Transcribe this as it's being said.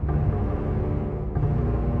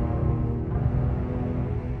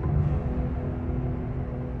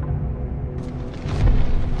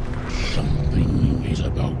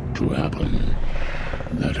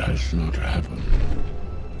has not happened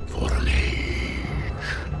for an age.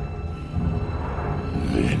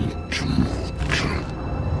 Entmoot.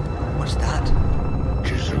 What's that?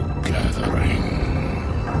 'Tis a gathering.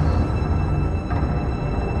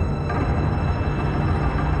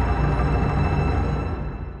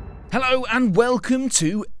 Hello and welcome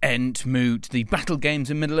to Entmoot, the Battle Games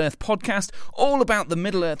in Middle-earth podcast, all about the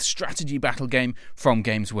Middle-earth strategy battle game from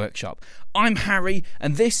Games Workshop. I'm Harry,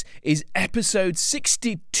 and this is episode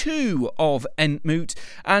 62 of Entmoot,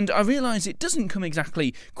 and I realise it doesn't come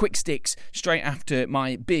exactly quick sticks straight after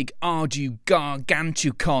my big Ardu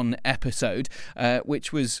Gargantucon episode,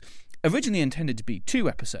 which was originally intended to be 2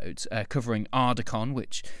 episodes, covering Ardacon,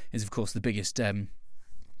 which is, of course, the biggest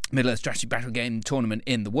Middle-earth strategy battle game tournament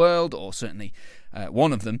in the world, or certainly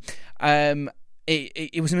one of them.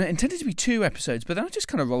 It was intended to be 2 episodes, but then I just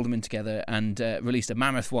kind of rolled them in together and released a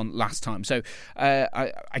mammoth one last time. So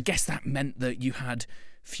I guess that meant that you had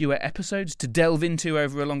fewer episodes to delve into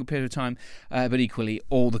over a longer period of time, but equally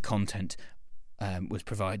all the content was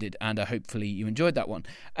provided, and hopefully you enjoyed that one.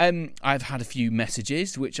 I've had a few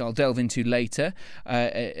messages, which I'll delve into later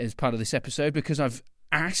as part of this episode, because I've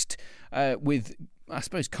asked with, I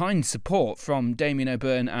suppose, kind support from Damien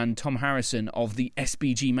O'Byrne and Tom Harrison of the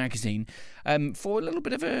SBG magazine for a little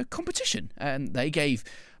bit of a competition. They gave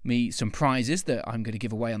me some prizes that I'm going to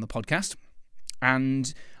give away on the podcast,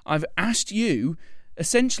 and I've asked you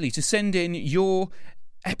essentially to send in your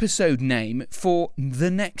episode name for the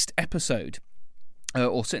next episode.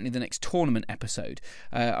 Or certainly the next tournament episode.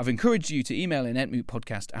 I've encouraged you to email in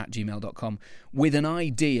entmootpodcast@gmail.com with an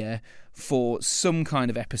idea for some kind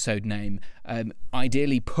of episode name,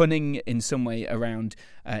 ideally punning in some way around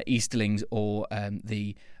Easterlings or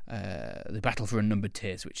the Battle for Unnumbered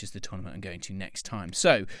Tears, which is the tournament I'm going to next time.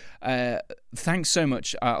 So, thanks so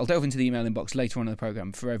much. I'll delve into the email inbox later on in the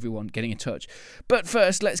programme for everyone getting in touch. But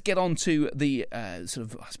first, let's get on to the sort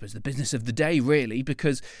of, I suppose, the business of the day, really,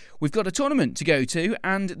 because we've got a tournament to go to,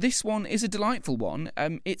 and this one is a delightful one.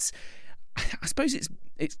 I suppose it's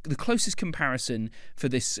the closest comparison for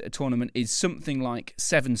this tournament is something like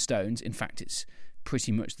Seven Stones. In fact, it's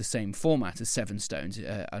pretty much the same format as Seven Stones,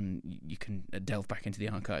 and you can delve back into the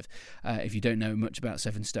archive if you don't know much about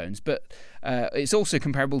Seven Stones. But it's also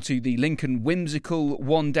comparable to the Lincoln Whimsical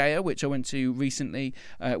One-Dayer, which I went to recently,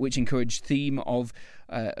 which encouraged theme of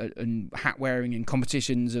and hat wearing and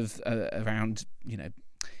competitions of around,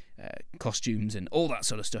 costumes and all that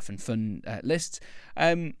sort of stuff and fun lists.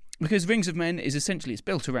 Because Rings of Men is essentially, it's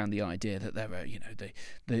built around the idea that there are,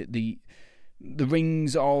 the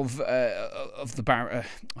rings of the Barrow,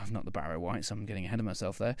 not the Barrow Wights. I'm getting ahead of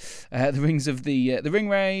myself there. The rings of the Ring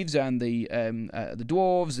Wraiths and the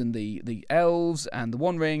dwarves and the elves and the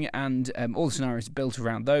One Ring, and all the scenarios are built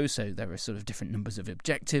around those. So there are sort of different numbers of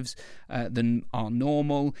objectives than are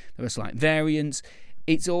normal. There are slight variants.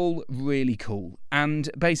 It's all really cool, and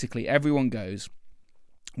basically everyone goes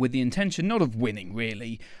with the intention not of winning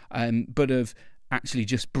really, but of actually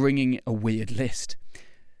just bringing a weird list.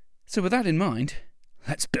 So with that in mind,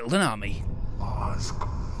 let's build an army.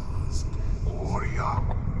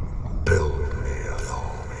 Build me an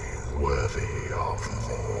army worthy of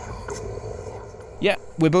Mordor. Yeah,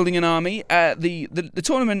 we're building an army. The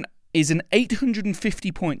tournament is an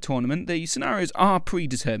 850-point tournament. The scenarios are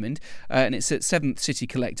predetermined, and it's at 7th City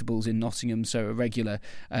Collectibles in Nottingham, so a regular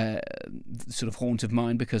sort of haunt of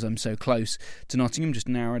mine because I'm so close to Nottingham, just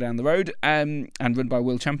an hour down the road, and run by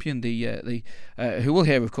Will Champion, who we'll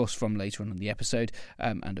hear, of course, from later on in the episode,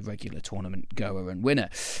 and a regular tournament goer and winner.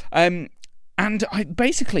 And I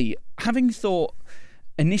basically, having thought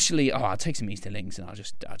initially, I'll take some Easterlings and I'll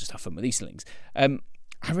just have fun with Easterlings.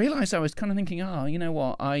 I realised I was kind of thinking, you know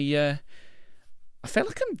what, I feel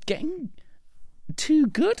like I'm getting too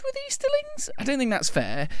good with Easterlings. I don't think that's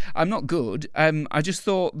fair. I'm not good. I just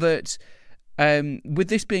thought that with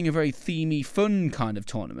this being a very themey, fun kind of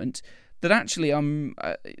tournament, that actually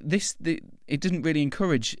it didn't really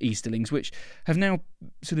encourage Easterlings, which have now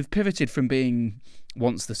sort of pivoted from being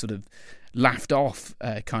once the sort of laughed off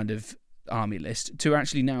kind of army list to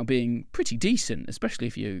actually now being pretty decent, especially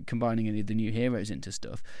if you're combining any of the new heroes into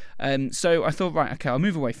stuff. So I thought, right, okay, I'll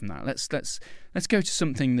move away from that. Let's go to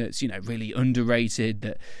something that's really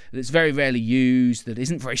underrated, that's very rarely used, that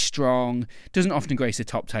isn't very strong, doesn't often grace the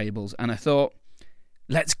top tables. And I thought,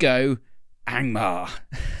 let's go Angmar.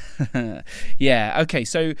 Yeah, okay,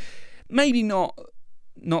 so maybe not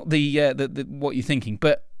the what you're thinking,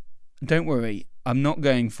 but don't worry, I'm not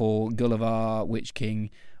going for Gulliver, Witch King,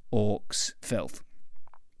 Orcs, Filth,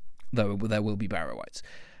 though there will be Barrow Wights.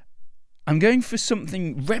 I'm going for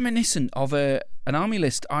something reminiscent of a an army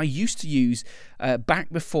list I used to use back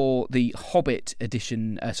before the Hobbit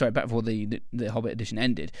edition. Back before the Hobbit edition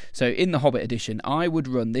ended. So in the Hobbit edition, I would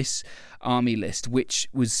run this army list, which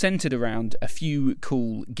was centered around a few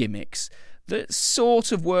cool gimmicks that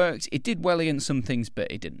sort of worked. It did well against some things,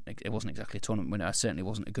 but it didn't. It wasn't exactly a tournament winner. I certainly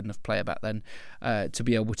wasn't a good enough player back then to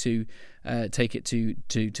be able to take it to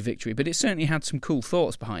victory. But it certainly had some cool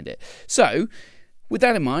thoughts behind it. So, with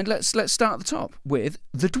that in mind, let's start at the top with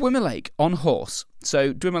the Dwymer on horse.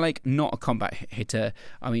 So Dwymer, not a combat hitter.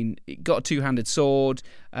 I mean, got a two-handed sword.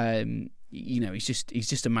 He's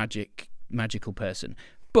just a magical person,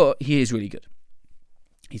 but he is really good.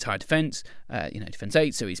 He's high defense, defense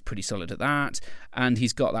 8, so he's pretty solid at that. And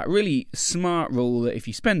he's got that really smart rule that if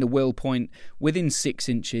you spend a will point within 6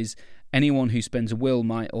 inches, anyone who spends a will,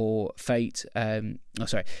 might, or fate...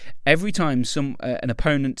 every time an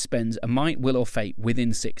opponent spends a might, will, or fate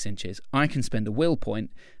within 6 inches, I can spend a will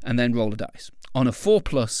point and then roll a dice. On a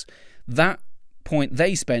 4+, that point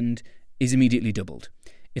they spend is immediately doubled.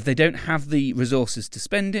 If they don't have the resources to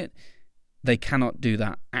spend it, they cannot do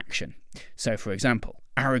that action. So, for example,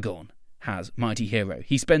 Aragorn has Mighty Hero.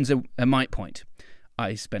 He spends a might point.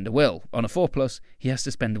 I spend a will. On a 4+, he has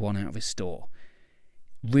to spend one out of his store.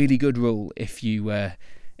 Really good rule if you're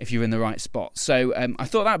in the right spot. So I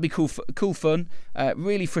thought that would be cool fun.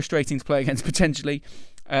 Really frustrating to play against potentially,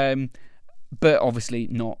 but obviously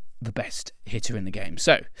not the best hitter in the game.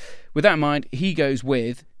 So with that in mind, he goes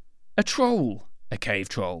with a troll. A cave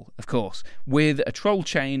troll, of course, with a troll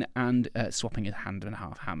chain and swapping a hand and a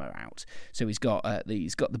half hammer out. So he's got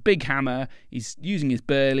the big hammer. He's using his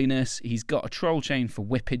burliness. He's got a troll chain for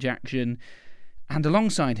whippage action, and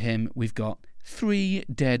alongside him we've got 3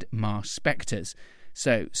 dead marsh spectres.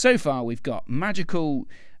 So far we've got magical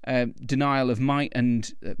denial of might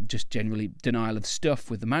and just generally denial of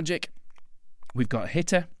stuff with the magic. We've got a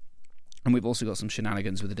hitter. And we've also got some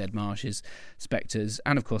shenanigans with the Dead Marshes, Spectres,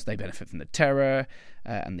 and of course they benefit from the Terror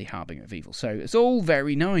and the Harbinger of Evil. So it's all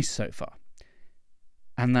very nice so far.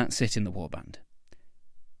 And that's it in the Warband.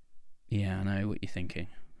 Yeah, I know what you're thinking.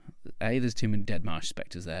 There's too many Dead Marsh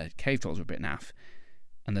Spectres there. Cave Trolls are a bit naff.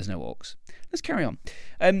 And there's no orcs. Let's carry on.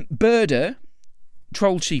 Burder,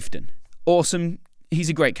 Troll Chieftain. Awesome. He's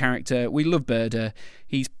a great character. We love Burder.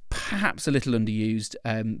 He's perhaps a little underused,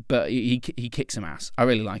 but he kicks some ass. I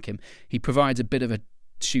really like him. He provides a bit of a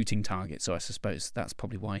shooting target, so I suppose that's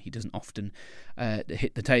probably why he doesn't often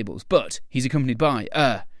hit the tables. But he's accompanied by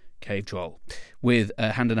a cave troll with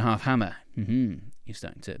a hand and a half hammer. You're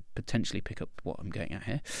starting to potentially pick up what I'm getting at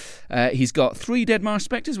here. He's got 3 dead marsh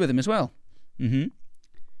spectres with him as well.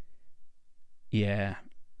 Yeah.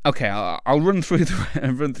 Okay, I'll run through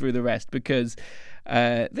the rest because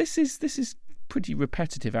this is pretty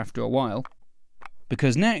repetitive after a while.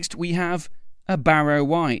 Because next we have a Barrow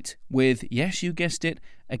Wight with, yes, you guessed it,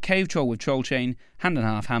 a cave troll with troll chain, hand and a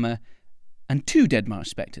half hammer, and 2 dead marsh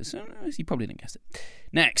spectres. So you probably didn't guess it.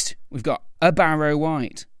 Next, we've got a Barrow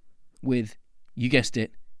Wight with, you guessed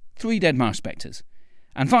it, 3 dead marsh spectres.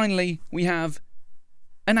 And finally, we have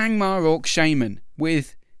an Angmar Orc Shaman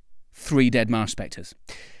with 3 dead marsh spectres.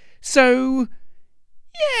 So,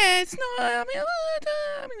 yeah, it's not. I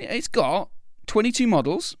mean, it's got 22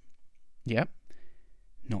 models. Yep,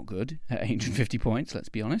 not good at 850 points. Let's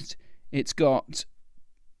be honest. It's got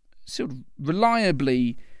sort of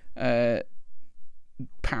reliably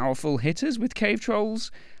powerful hitters with cave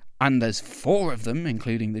trolls, and there's 4 of them,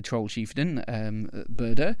 including the troll chieftain,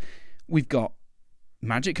 Burder. We've got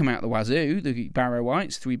magic come out the wazoo. The Barrow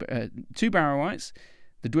Wights, 2 Barrow Wights.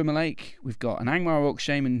 The Dwymer. We've got an Angmar Orc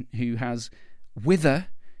Shaman who has Wither,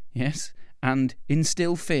 yes, and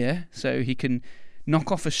Instill Fear, so he can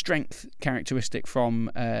knock off a strength characteristic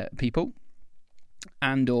from people,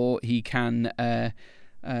 and or he can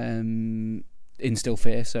instill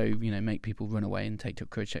fear, so make people run away and take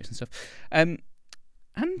courage checks and stuff. And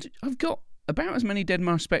I've got about as many Dead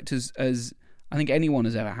Marsh Spectres as I think anyone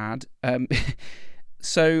has ever had.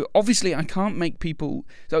 So obviously I can't make people...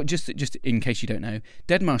 So just in case you don't know,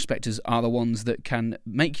 Dead Marsh Spectres are the ones that can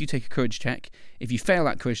make you take a courage check. If you fail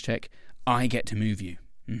that courage check, I get to move you.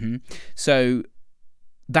 So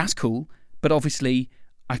that's cool, but obviously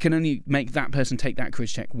I can only make that person take that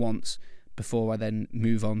courage check once before I then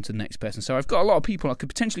move on to the next person. So I've got a lot of people. I could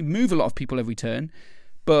potentially move a lot of people every turn,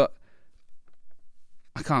 but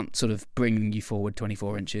I can't sort of bring you forward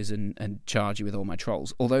 24 inches and charge you with all my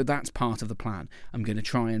trolls, although that's part of the plan. I'm going to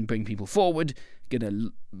try and bring people forward, going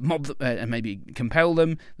to mob them, and maybe compel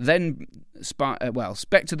them, then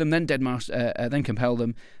spectre them, then Dead Marsh, then compel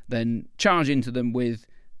them, then charge into them with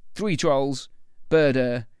 3 trolls,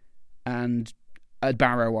 Burder, and a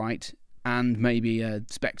Barrow Wight, and maybe a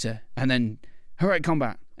Spectre, and then heroic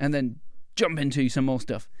combat, and then jump into some more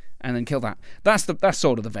stuff, and then kill that. That's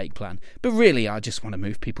sort of the vague plan. But really, I just want to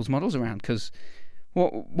move people's models around, because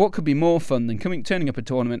what could be more fun than turning up a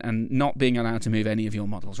tournament and not being allowed to move any of your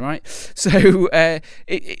models, right? So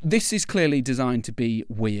this is clearly designed to be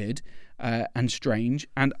weird and strange,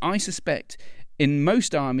 and I suspect in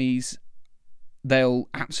most armies they'll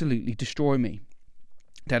absolutely destroy me.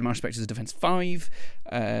 Dead My Spectres is defense 5,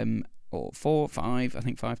 or 4, 5, I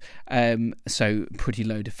think 5. So pretty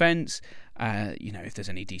low defense. If there's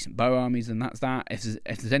any decent bow armies, then that's that. If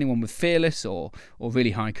there's anyone with fearless or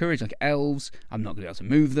really high courage, like elves, I'm not going to be able to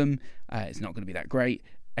move them. It's not going to be that great.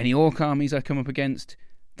 Any orc armies I come up against,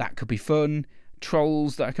 that could be fun.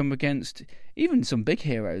 Trolls that I come up against, even some big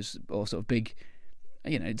heroes or sort of big,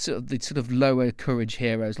 the sort of lower courage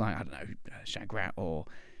heroes like, I don't know, Shagrat or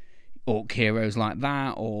orc heroes like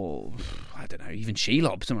that, or I don't know, even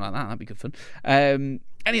Shelob, something like that. That'd be good fun.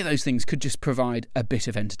 Any of those things could just provide a bit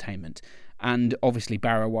of entertainment. And obviously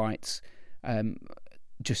Barrow Wights,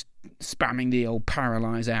 just spamming the old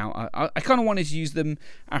paralyze out. I kind of wanted to use them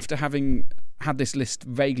after having had this list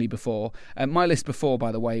vaguely before. My list before,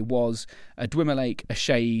 by the way, was a Dwemer Lake, a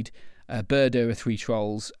Shade, a Birdur, 3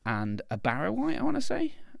 Trolls, and a Barrow Wight, I want to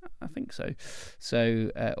say. I think so.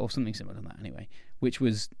 Or something similar to that anyway, which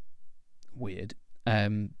was weird.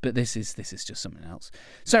 But this is just something else.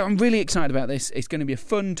 So I'm really excited about this. It's going to be a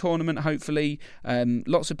fun tournament, hopefully.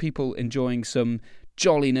 Lots of people enjoying some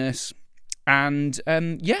jolliness. And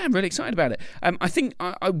I'm really excited about it. I think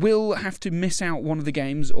I will have to miss out one of the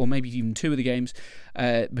games, or maybe even 2 of the games,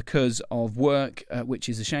 because of work, which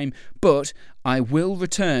is a shame. But I will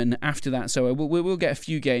return after that, so we will get a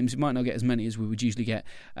few games. We might not get as many as we would usually get,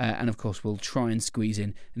 and of course we'll try and squeeze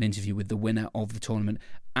in an interview with the winner of the tournament,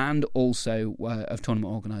 and also of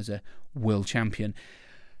tournament organiser Will Champion.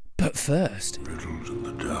 But first, Riddles in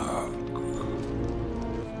the dark.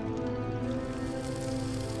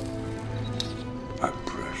 My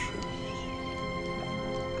precious.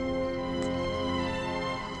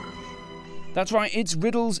 That's right, it's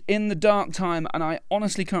Riddles in the Dark time, and I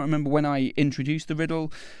honestly can't remember when I introduced the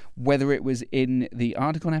riddle, whether it was in the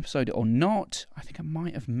Articon episode or not. I think I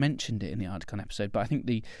might have mentioned it in the Articon episode, but I think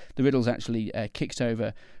the riddle's actually kicked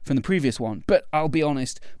over from the previous one. But I'll be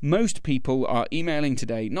honest, most people are emailing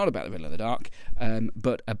today, not about the Riddle of the Dark,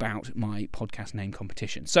 but about my podcast name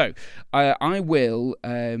competition. So I will,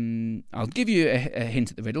 I'll give you a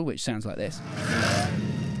hint at the riddle, which sounds like this.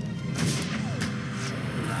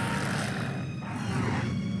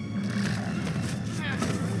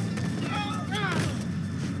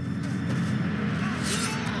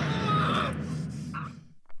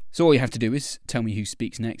 So all you have to do is tell me who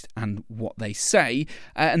speaks next and what they say.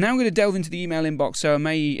 And now I'm going to delve into the email inbox, so it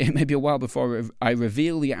may be a while before I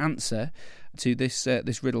reveal the answer to this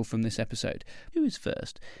riddle from this episode. Who is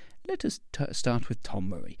first? Let us start with Tom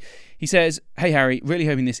Murray. He says, "Hey Harry, really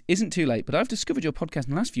hoping this isn't too late, but I've discovered your podcast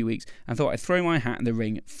in the last few weeks and thought I'd throw my hat in the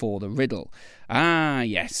ring for the riddle." Ah,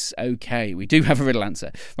 yes, okay, we do have a riddle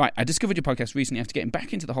answer. Right, I discovered your podcast recently after getting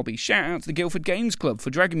back into the hobby. Shout out to the Guildford Games Club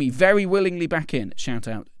for dragging me very willingly back in. Shout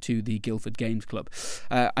out to the Guildford Games Club.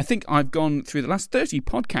 I think I've gone through the last 30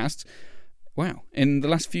 podcasts. Wow, in the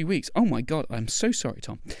last few weeks. Oh my God, I'm so sorry,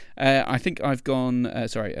 Tom. I think I've gone,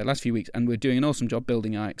 last few weeks, and we're doing an awesome job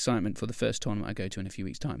building our excitement for the first tournament I go to in a few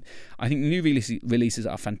weeks' time. I think the new releases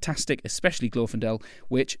are fantastic, especially Glorfindel,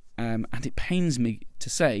 which, and it pains me to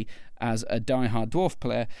say, as a die-hard dwarf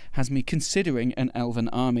player, has me considering an elven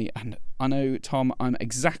army. And I know, Tom, I'm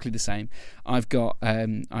exactly the same. I've got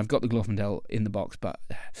the Glorfindel in the box, but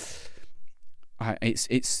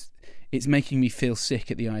it's making me feel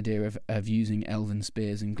sick at the idea of using Elven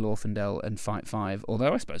Spears in Glorfindel and Fight 5,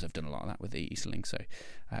 although I suppose I've done a lot of that with the Easterling, so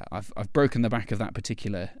I've broken the back of that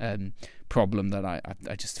particular problem that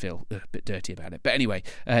I just feel a bit dirty about it. But anyway,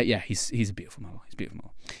 he's a beautiful model. He's a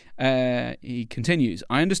beautiful model. He continues,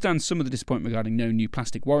 "I understand some of the disappointment regarding no new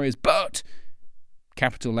plastic warriors, but...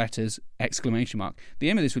 capital letters, exclamation mark. The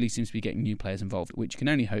aim of this release seems to be getting new players involved, which can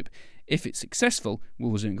only hope, if it's successful,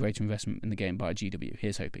 will result in greater investment in the game by GW.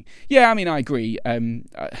 Here's hoping." Yeah, I mean, I agree. I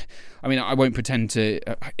won't pretend to...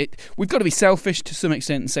 we've got to be selfish to some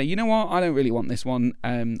extent and say, you know what, I don't really want this one.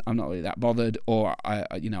 I'm not really that bothered, or I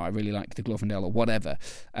really like the Glorfindel or whatever.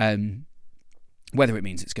 Whether it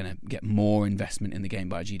means it's going to get more investment in the game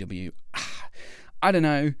by GW, I don't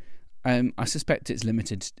know. I suspect it's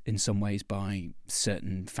limited in some ways by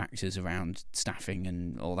certain factors around staffing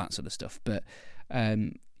and all that sort of stuff. But,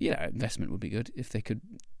 investment would be good if they could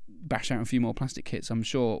bash out a few more plastic kits, I'm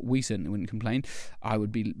sure we certainly wouldn't complain. I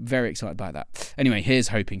would be very excited by that. Anyway, here's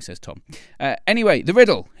hoping, says Tom. Anyway, the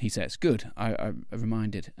riddle, he says. Good. I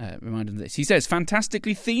reminded him of this. He says,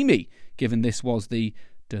 fantastically themey, given this was the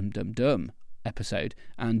Dum Dum Dum episode.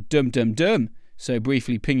 And Dum Dum Dum, so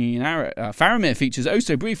briefly pinging an arrow. Faramir features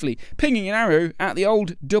so briefly pinging an arrow at the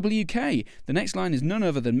old WK. The next line is none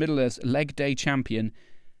other than Middle-earth's leg day champion,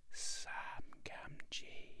 Sam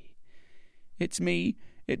Gamgee. It's me.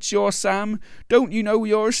 It's your Sam. Don't you know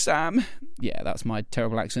you're Sam? Yeah, that's my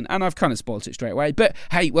terrible accent, and I've kind of spoilt it straight away. But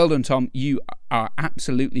hey, well done, Tom. You are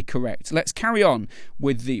absolutely correct. Let's carry on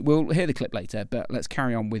with the. We'll hear the clip later, but let's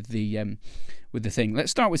carry on with the thing.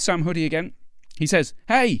 Let's start with Sam Hoodie again. He says,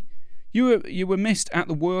 "Hey, you were missed at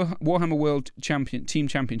the Warhammer World Team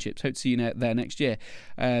Championships. Hope to see you there next year."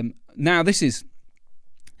 Now this is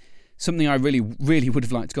something I really, really would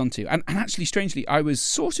have liked to gone to. And actually, strangely, I was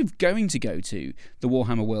sort of going to go to the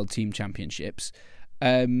Warhammer World Team Championships,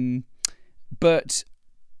 but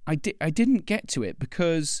I didn't get to it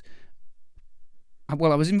because,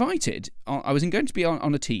 well, I was invited. I was going to be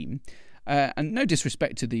on a team, and no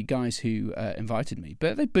disrespect to the guys who invited me,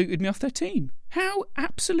 but they booted me off their team. How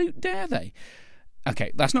absolute dare they?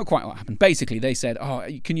 Okay, that's not quite what happened. Basically, they said,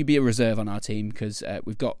 can you be a reserve on our team? Because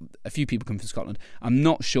we've got a few people coming from Scotland. I'm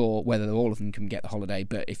not sure whether all of them can get the holiday,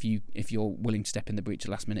 but if you're willing to step in the breach at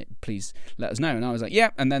the last minute, please let us know. And I was like,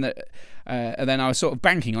 yeah. And then I was sort of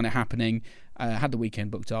banking on it happening. Had the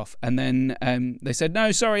weekend booked off. And then they said,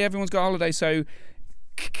 no, sorry, everyone's got a holiday, so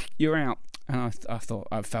you're out. And I thought,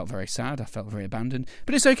 I felt very sad. I felt very abandoned.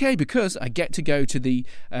 But it's okay because I get to go to the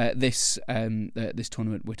this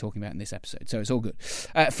tournament we're talking about in this episode. So it's all good.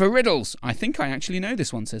 For riddles, I think I actually know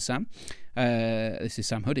this one, says Sam. This is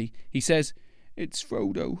Sam Hoodie. He says, it's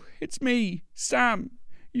Frodo. It's me, Sam.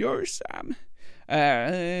 You're Sam.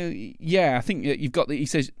 Yeah, I think you've got he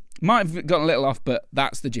says, might have gotten a little off, but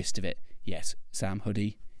that's the gist of it. Yes, Sam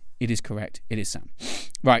Hoodie. It is correct. It is Sam.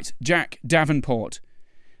 Right, Jack Davenport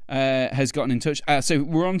has gotten in touch. So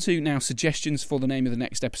we're on to now suggestions for the name of the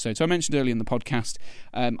next episode. So I mentioned earlier in the podcast,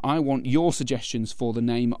 I want your suggestions for the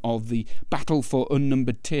name of the Battle for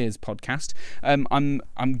Unnumbered Tears podcast. I'm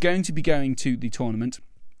going to be going to the tournament.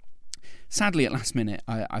 Sadly, at last minute,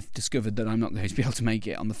 I've discovered that I'm not going to be able to make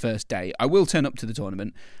it on the first day. I will turn up to the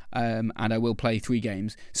tournament, and I will play 3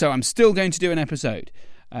 games. So I'm still going to do an episode.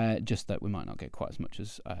 Just that we might not get quite as much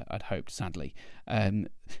as I'd hoped, sadly.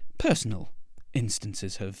 Personal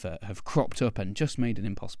instances have cropped up and just made it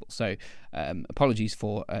impossible. So apologies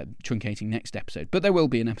for truncating next episode, but there will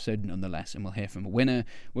be an episode nonetheless, and we'll hear from a winner.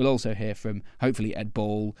 We'll also hear from hopefully Ed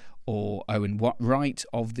Ball or Owen Wright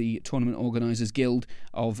of the Tournament Organisers Guild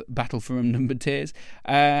of Battle for Unnumbered Tears.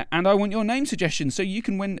 And I want your name suggestions, so you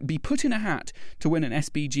can be put in a hat to win an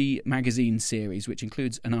SBG magazine series, which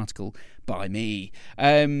includes an article by me.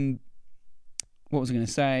 What was I going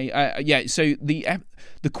to say? So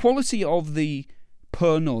the quality of the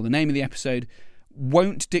pun or the name of the episode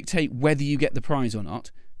won't dictate whether you get the prize or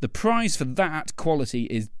not. The prize for that quality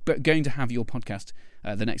is going to have your podcast,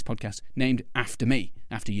 the next podcast, named after me,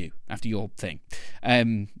 after you, after your thing.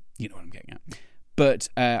 You know what I'm getting at. But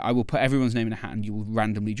I will put everyone's name in a hat and you will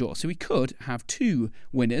randomly draw. So we could have 2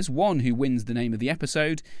 winners. One who wins the name of the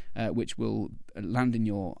episode, which will land in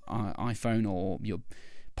your iPhone or your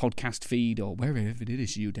podcast feed or wherever it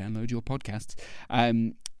is you download your podcasts,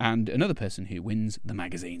 and another person who wins the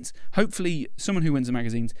magazines. Hopefully someone who wins the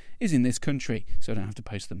magazines is in this country, so I don't have to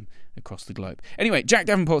post them across the globe. Anyway, Jack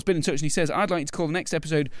Davenport's been in touch and he says, I'd like to call the next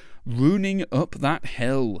episode Ruining Up That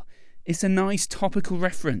Hill. It's a nice topical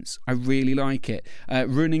reference. I really like it.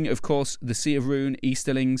 Ruining, of course, the Sea of Rune,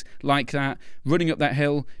 Easterlings, like that. Running Up That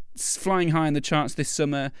Hill, flying high in the charts this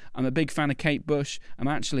summer. I'm a big fan of Kate Bush. I'm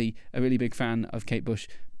actually a really big fan of Kate Bush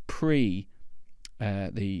pre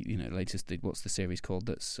the latest. What's the series called?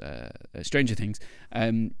 That's Stranger Things.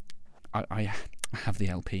 I have the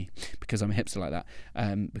LP because I'm a hipster like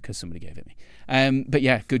that. Because somebody gave it me. But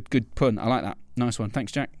yeah, good pun. I like that. Nice one.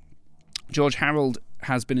 Thanks, Jack. George Harold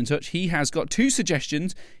has been in touch. He has got 2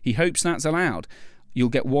 suggestions. He hopes that's allowed. You'll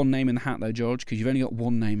get 1 name in the hat though, George, because you've only got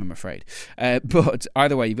 1 name, I'm afraid. But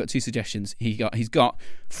either way, you've got 2 suggestions. He's got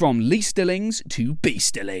from Leasterlings to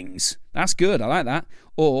Beasterlings. That's good. I like that.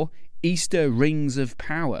 Or Easter Rings of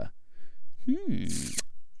Power.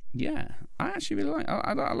 Yeah, I actually really like.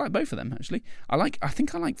 I like both of them actually. I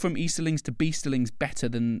think I like from Easterlings to Beasterlings better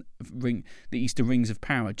than the Easter Rings of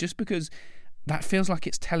Power, just because that feels like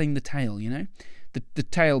it's telling the tale. You know, the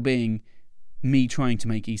tale being me trying to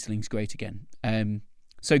make Easterlings great again.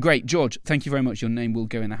 So great, George, thank you very much. Your name will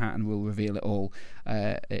go in the hat and we'll reveal it all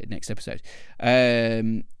next episode.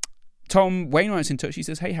 Tom Wainwright's in touch. He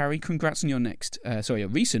says, "Hey Harry, congrats on your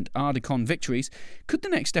recent Ardacon victories. Could the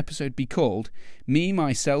next episode be called Me,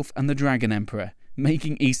 Myself and the Dragon Emperor,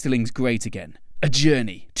 Making Easterlings Great Again? A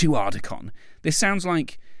Journey to Ardacon." This sounds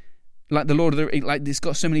like the Lord of the... Like, it's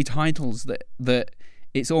got so many titles that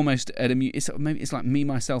it's almost... It's like Me,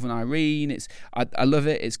 Myself and Irene. I love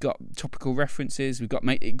it. It's got topical references. We've got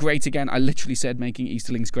Make It Great Again. I literally said Making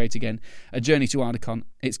Easterlings Great Again. A Journey to Ardacon.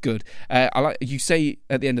 It's good. I like you say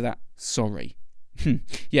at the end of that, sorry.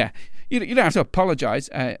 Yeah, you don't have to apologise.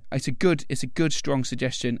 It's a good strong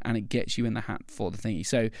suggestion, and it gets you in the hat for the thingy.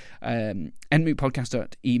 So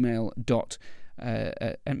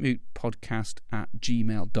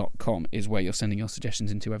endmootpodcast@gmail.com is where you're sending your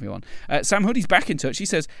suggestions into, everyone. Sam Hoodie's back in touch. He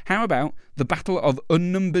says, how about the Battle of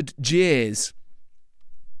Unnumbered Jeers?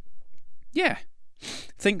 Yeah,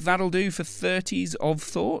 think that'll do for 30s of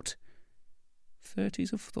Thought.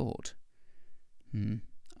 30s of Thought.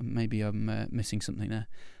 Maybe I'm missing something there.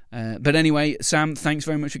 But anyway, Sam, thanks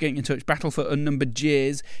very much for getting in touch. Battle for Unnumbered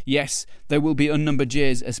Jeers. Yes, there will be unnumbered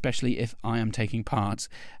jeers, especially if I am taking part.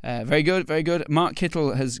 Very good, very good. Mark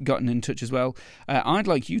Kittle has gotten in touch as well. I'd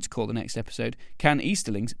like you to call the next episode Can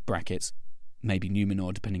Easterlings, brackets, maybe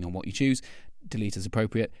Numenor, depending on what you choose, delete as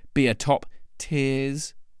appropriate, be a top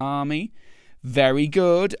tiers army? Very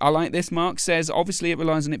good. I like this. Mark says, obviously it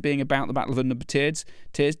relies on it being about the Battle of Unnumbered Tiers.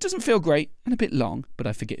 Doesn't feel great and a bit long, but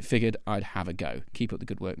I figured I'd have a go. Keep up the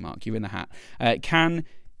good work, Mark. You're in the hat. In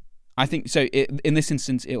this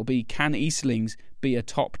instance, it'll be, can Easterlings be a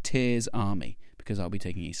top tiers army? Because I'll be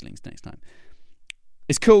taking Easterlings next time.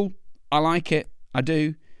 It's cool. I like it. I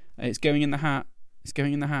do. It's going in the hat.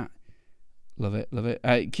 Love it, love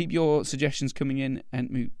it. Keep your suggestions coming in,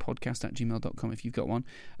 endmootpodcast@gmail.com if you've got one.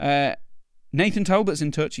 Nathan Talbot's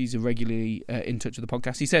in touch. He's regularly in touch with the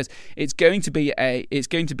podcast. He says it's going to be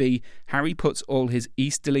Harry puts all his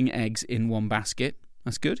Easterling eggs in one basket.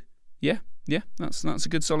 That's good. Yeah, that's a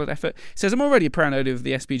good solid effort. He says, I'm already a proud owner of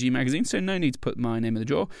the SPG magazine, so no need to put my name in the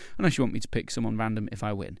drawer unless you want me to pick someone random if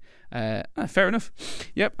I win. Fair enough.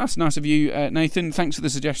 Yep, that's nice of you, Nathan. Thanks for the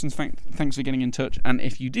suggestions. Thanks for getting in touch. And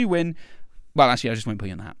if you do win, well, actually, I just won't put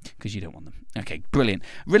you in the hat because you don't want them. Okay, brilliant.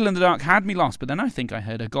 Riddle in the Dark had me lost, but then I think I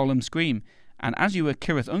heard a Gollum scream. And as you were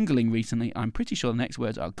Kirith Ungling recently, I'm pretty sure the next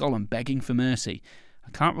words are Gollum begging for mercy.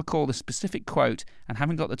 I can't recall the specific quote and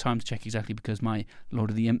haven't got the time to check exactly because my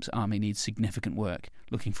Lord of the Imps army needs significant work.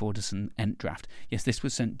 Looking forward to some Ent draft. Yes, this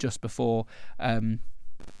was sent just before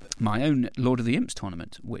my own Lord of the Imps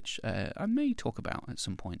tournament, which I may talk about at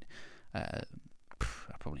some point.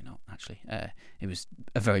 Probably not, actually. It was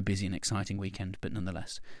a very busy and exciting weekend, but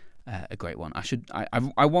nonetheless, a great one.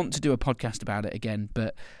 I want to do a podcast about it again,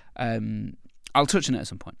 but I'll touch on it at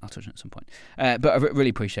some point. But I really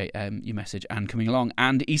appreciate your message and coming along.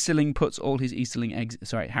 And Harry puts all his Easterling eggs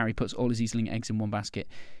in one basket.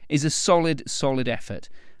 Is a solid effort.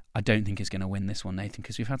 I don't think he's going to win this one, Nathan,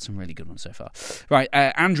 because we've had some really good ones so far. Right,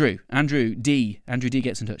 Andrew D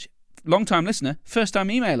gets in touch. Long-time listener, first-time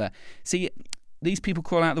emailer. See, these people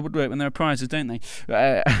crawl out of the woodwork when there are prizes, don't they?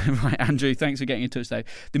 Right, Andrew, thanks for getting in touch, though.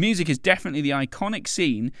 The music is definitely the iconic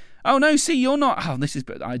scene. Oh, no, see, you're not... Oh, this is...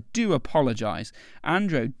 I do apologise.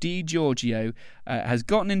 Andrew D. Giorgio has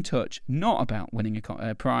gotten in touch, not about winning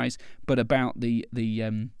a prize, but about the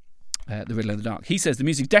Riddle in the Dark. He says the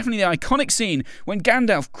music is definitely the iconic scene when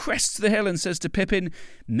Gandalf crests the hill and says to Pippin,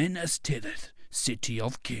 Minas Tirith, City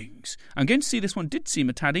of Kings. I'm going to see this one did seem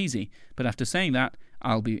a tad easy, but after saying that,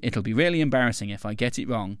 it'll be really embarrassing if I get it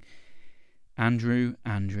wrong. Andrew,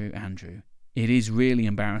 it is really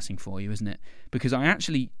embarrassing for you, isn't it? Because I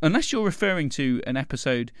actually, unless you're referring to an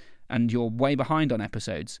episode and you're way behind on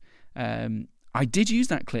episodes, I did use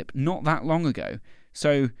that clip not that long ago.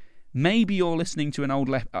 So maybe you're listening to an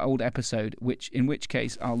old episode, in which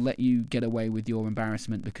case I'll let you get away with your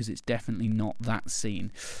embarrassment because it's definitely not that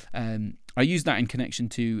scene. I used that in connection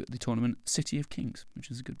to the tournament City of Kings, which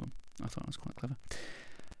is a good one. I thought it was quite clever.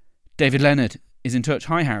 David Leonard is in touch.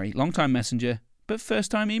 Hi, Harry. Long-time messenger, but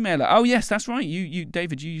first-time emailer. Oh, yes, that's right. You,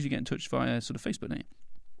 David, you usually get in touch via sort of Facebook, don't you?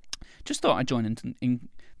 Just thought I'd join in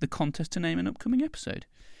the contest to name an upcoming episode.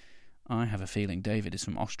 I have a feeling David is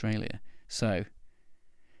from Australia, so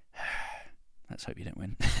let's hope you don't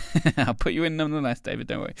win. I'll put you in nonetheless, David,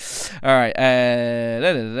 don't worry. All right,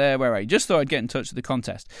 where are you? Just thought I'd get in touch with the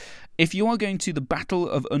contest. If you are going to the Battle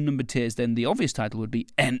of Unnumbered Tiers, then the obvious title would be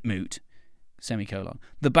Entmoot,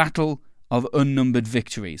 the Battle of Unnumbered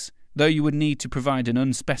Victories, though you would need to provide an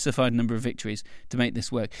unspecified number of victories to make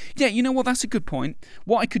this work. Yeah, you know what, that's a good point.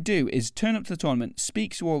 What I could do is turn up to the tournament,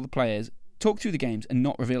 speak to all the players, talk through the games, and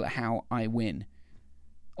not reveal how I win,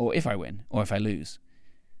 or if I win, or if I lose.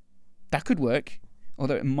 That could work.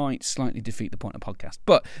 although it might slightly defeat the point of podcast.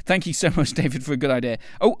 But thank you so much, David, for a good idea.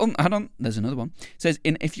 Oh, hold on. There's another one. It says,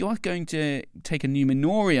 if you are going to take a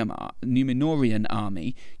Númenórean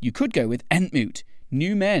army, you could go with Entmoot,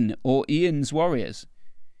 New Men, or Ian's Warriors.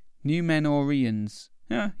 Númenóreans.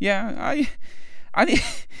 Yeah, I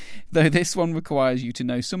though this one requires you to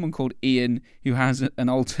know someone called Ian who has an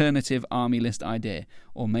alternative army list idea,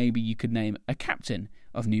 or maybe you could name a captain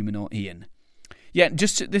of Númenor Ian. Yeah,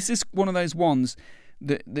 this is one of those ones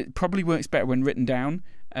that probably works better when written down.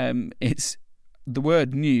 It's the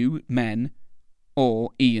word New Men or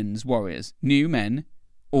Ian's Warriors. New Men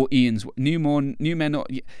or Ian's New Men. Or,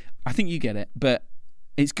 I think you get it, but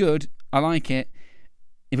it's good. I like it.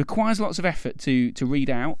 It requires lots of effort to read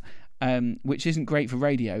out. Which isn't great for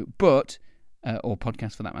radio, but or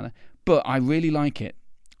podcast for that matter. But I really like it.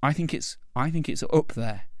 I think it's up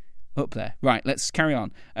there. Right, let's carry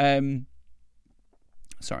on.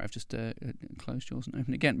 Sorry, I've just closed yours and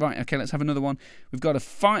opened it again. Right, okay, let's have another one. We've got I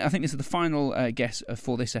think this is the final guess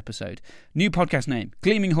for this episode. New podcast name: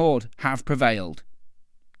 Gleaming Horde have prevailed.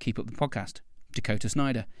 Keep up the podcast. Dakota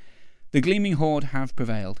Snyder. The Gleaming Horde have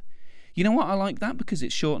prevailed. You know what? I like that because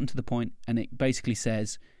it's short and to the point, and it basically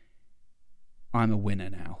says, I'm a winner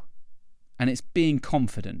now. And it's being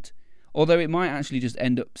confident. Although it might actually just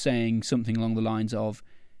end up saying something along the lines of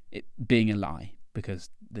it being a lie, because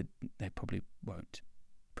they probably won't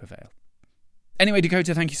prevail. Anyway,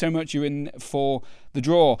 Dakota, thank you so much. You're in for the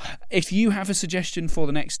draw. If you have a suggestion for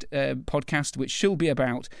the next podcast, which shall be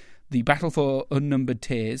about the Battle for Unnumbered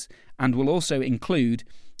Tears, and will also include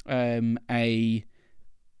a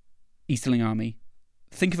Easterling army,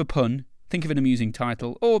 think of a pun. Think of an amusing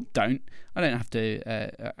title, or don't. I don't have to.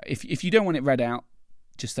 If you don't want it read out,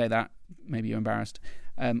 just say that. Maybe you're embarrassed.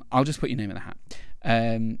 I'll just put your name in the hat.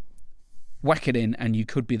 Whack it in, and you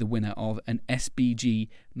could be the winner of an SBG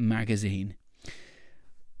magazine.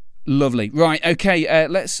 Lovely. Right, okay,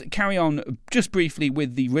 let's carry on just briefly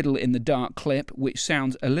with the Riddle in the Dark clip, which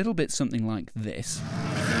sounds a little bit something like this.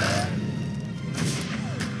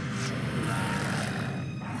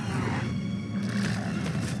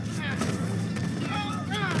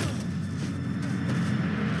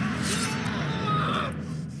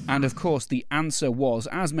 And of course, the answer was,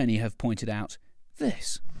 as many have pointed out,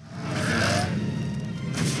 this.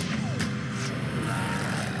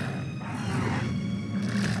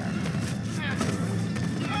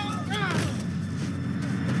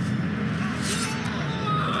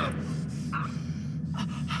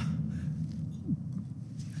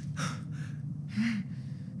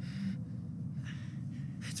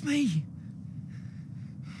 It's me.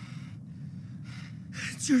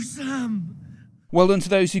 It's your Sam. Well done to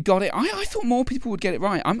those who got it. I thought more people would get it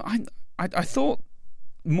right. I thought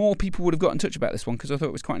more people would have got in touch about this one because I thought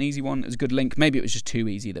it was quite an easy one. It was a good link. Maybe it was just too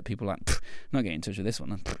easy that people were like, not getting in touch with this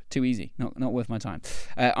one. Too easy. Not worth my time.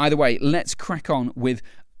 Either way, let's crack on with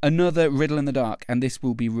another Riddle in the Dark, and this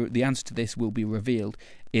will be the answer to this will be revealed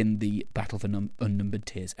in the Battle for Unnumbered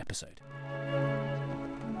Tears episode.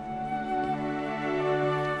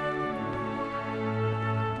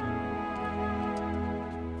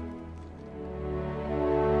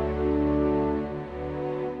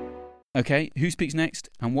 Okay, who speaks next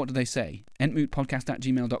and what do they say?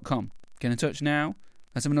 entmootpodcast@gmail.com. Get in touch now.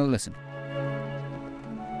 Let's have another listen.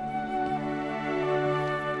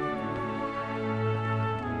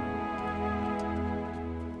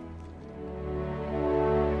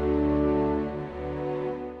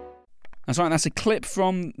 That's right, that's a clip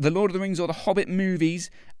from The Lord of the Rings or The Hobbit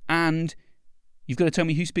movies, and you've got to tell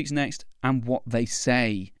me who speaks next and what they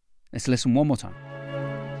say. Let's listen one more time.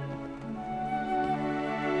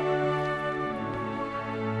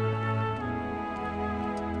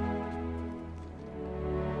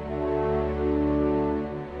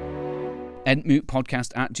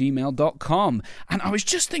 entmootpodcast@gmail.com. And I was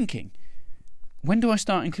just thinking, when do I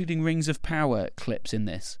start including Rings of Power clips in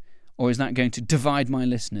this? Or is that going to divide my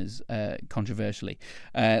listeners controversially?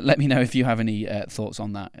 Let me know if you have any thoughts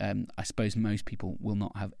on that. I suppose most people will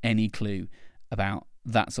not have any clue about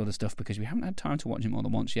that sort of stuff because we haven't had time to watch it more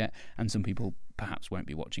than once yet, and some people perhaps won't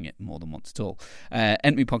be watching it more than once at all.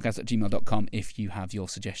 entmootpodcast@gmail.com if you have your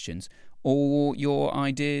suggestions or your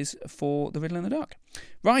ideas for the Riddle in the Dark.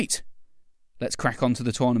 Right. Let's crack on to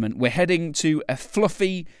the tournament. We're heading to a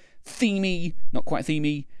fluffy, themey, not quite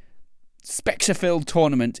themey, Spectre-filled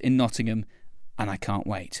tournament in Nottingham, and I can't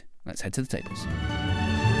wait. Let's head to the tables. Here,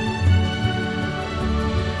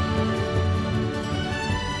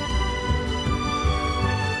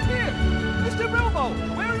 Mr. Bilbo,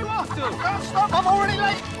 where are you off to? I can't stop, I'm already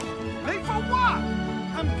late. Late for what?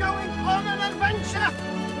 I'm going on an adventure.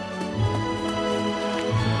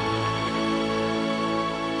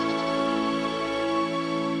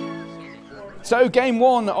 So, game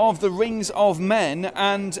one of the Rings of Men,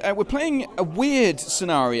 and we're playing a weird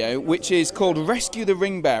scenario, which is called Rescue the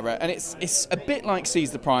Ringbearer, and it's a bit like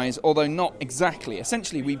Seize the Prize, although not exactly.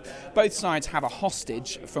 Essentially, both sides have a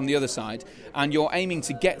hostage from the other side, and you're aiming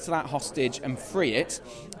to get to that hostage and free it,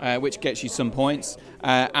 which gets you some points,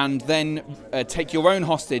 and then take your own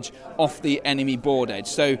hostage off the enemy board edge.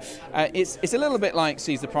 So it's a little bit like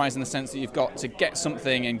Seize the Prize in the sense that you've got to get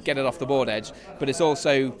something and get it off the board edge, but it's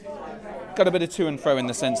also got a bit of to and fro in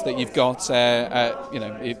the sense that you've got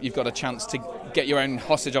you've got a chance to get your own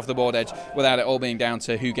hostage off the board edge without it all being down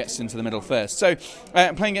to who gets into the middle first. So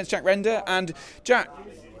I'm playing against Jack Render, and Jack,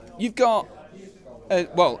 you've got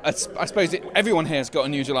I suppose everyone here has got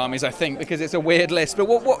unusual armies, I think, because it's a weird list. But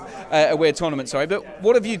a weird tournament, sorry. But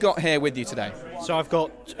what have you got here with you today? So I've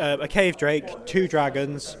got a Cave Drake, 2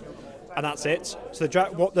 dragons, and that's it. So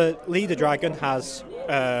the leader dragon has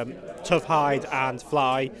Tough Hide and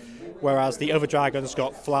Fly, whereas the other dragon's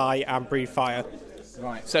got Fly and Breathe Fire.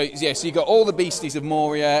 Right. So you got all the beasties of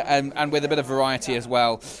Moria, and with a bit of variety as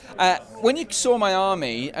well. When you saw my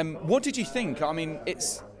army, what did you think? I mean,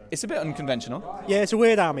 it's a bit unconventional. Yeah, it's a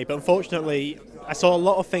weird army, but unfortunately, I saw a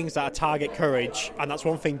lot of things that target courage, and that's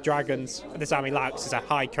one thing this army lacks, is a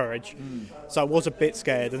high courage. So I was a bit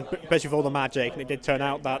scared, and especially with all the magic, and it did turn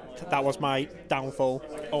out that was my downfall,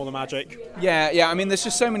 all the magic. Yeah, I mean, there's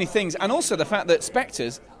just so many things, and also the fact that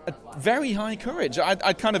Spectres are very high courage.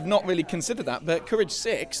 I'd kind of not really considered that, but courage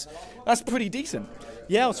 6, that's pretty decent.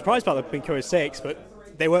 Yeah, I was surprised about them being courage 6, but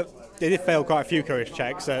they did fail quite a few courage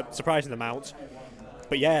checks, surprising amount.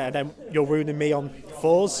 But yeah, and then you're ruining me on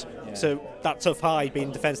 4s, so that Tough Hide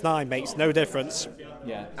being defense 9 makes no difference.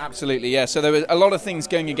 Yeah, absolutely, yeah. So there were a lot of things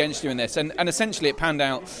going against you in this, and essentially it panned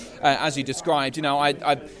out as you described. You know,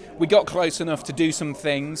 we got close enough to do some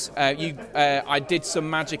things. I did some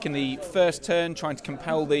magic in the first turn, trying to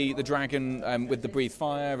compel the dragon with the Breathe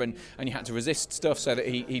Fire, and you had to resist stuff so that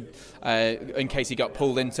he in case he got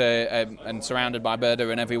pulled into and surrounded by Berda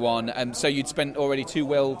and everyone. So you'd spent already 2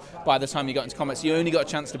 will by the time you got into combat, so you only got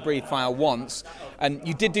a chance to Breathe Fire once, and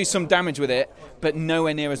you did do some damage with it, but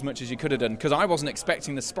nowhere near as much as you could have done, because I wasn't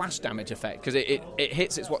expecting the splash damage effect, because it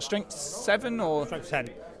hits, it's what, strength 7 or? Strength 10.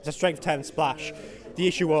 It's a strength 10 splash. The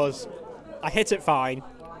issue was, I hit it fine,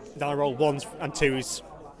 then I rolled 1s and 2s.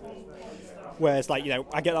 Whereas, I get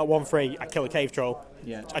that 1-3, I kill a cave troll.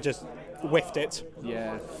 Yeah. I just whiffed it.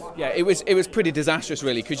 Yeah, it was pretty disastrous,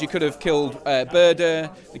 really, because you could have killed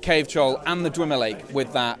Berda, the cave troll, and the Dwemer Lake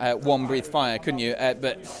with that 1 Breathe Fire, couldn't you?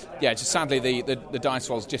 But yeah, just sadly the dice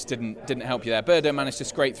rolls just didn't help you there. Berda managed to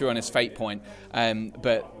scrape through on his fate point,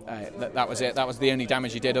 but that was it. That was the only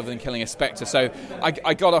damage he did other than killing a Spectre. So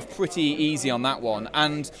I got off pretty easy on that one,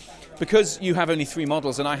 and because you have only 3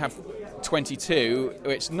 models and I have 22,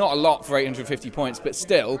 which is not a lot for 850 points, but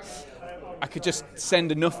still, I could just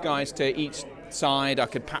send enough guys to each side. I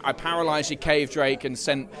paralysed your Cave Drake and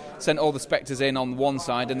sent all the Spectres in on one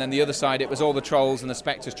side, and then the other side it was all the Trolls and the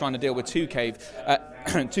Spectres trying to deal with 2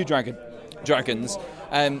 dragons.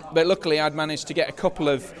 But luckily I'd managed to get a couple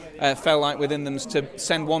of Fell-like within them to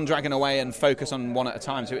send 1 dragon away and focus on 1 at a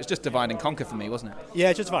time. So it was just divide and conquer for me, wasn't it?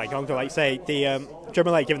 Yeah, just divide and conquer. Like say, the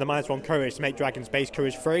Dwemer Lake giving the -1 courage to make dragons base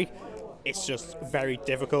courage 3. It's just very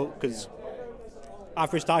difficult because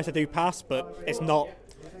average dice I do pass, but it's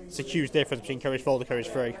a huge difference between courage 4 to courage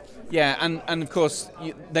 3. Yeah, and of course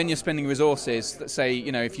then you're spending resources that say,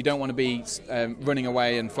 if you don't want to be running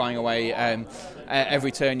away and flying away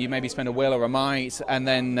every turn, you maybe spend a will or a might, and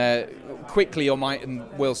then quickly your might and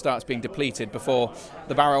will starts being depleted before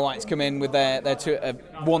the Barrow-wights come in with their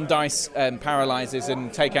 1 dice paralyzes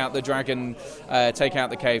and take out the dragon, take out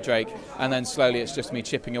the Cave Drake, and then slowly it's just me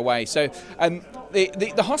chipping away. So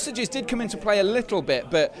the hostages did come into play a little bit,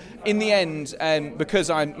 but in the end, because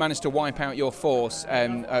I managed to wipe out your force,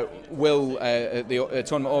 Will, the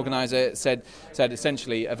tournament organizer, said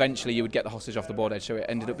essentially eventually you would get the hostage off the board edge, so it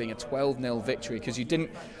ended up being a 12-0 victory, because you didn't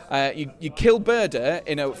you killed Berda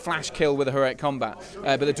in a flash kill with a heroic combat,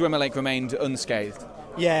 but the Dwemer Lake remained unscathed.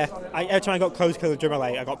 Yeah, every time I got close to the Dwemer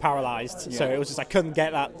Lake, I got paralysed, so it was just I couldn't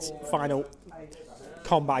get that final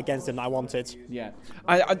combat against him that I wanted. Yeah,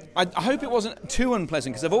 I hope it wasn't too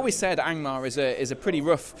unpleasant, because I've always said Angmar is a pretty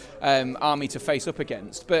rough army to face up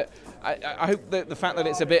against, but I hope that the fact that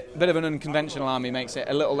it's a bit of an unconventional army makes it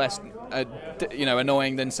a little less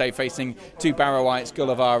annoying than, say, facing 2 Barrow-wights,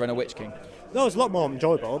 Gullivar and a Witch King. No, it's a lot more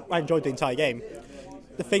enjoyable. I enjoyed the entire game.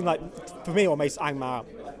 The thing, for me, what makes Angmar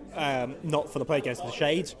not fun to play against is the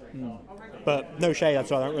Shade. But no Shade,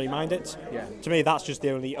 so I don't really mind it. Yeah. To me, that's just the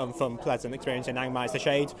only unfun, pleasant experience in Angmar is the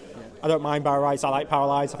Shade. Yeah. I don't mind Barrow-wights, I like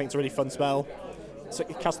Paralyze, I think it's a really fun spell. So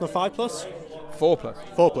cast on a 5+? 4+.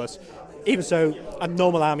 4+. even so, a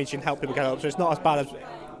normal army can help people get up, so it's not as bad as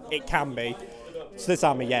it can be. So this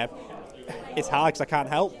army, yeah, it's hard because I can't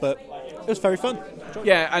help, but it was very fun.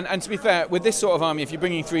 Yeah, and to be fair, with this sort of army, if you're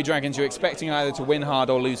bringing 3 dragons, you're expecting either to win hard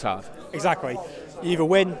or lose hard. Exactly. You either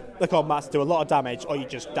win the combats, do a lot of damage, or you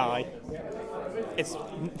just die.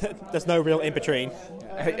 There's no real in between.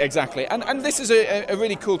 Exactly, and this is a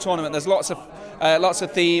really cool tournament. There's lots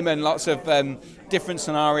of theme and lots of different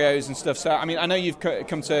scenarios and stuff. So I mean, I know you've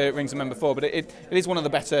come to Rings of Men before, but it is one of the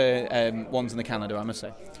better ones in the calendar, I must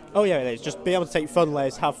say. Oh yeah, it is. Just be able to take fun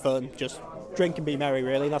lays, have fun, just drink and be merry.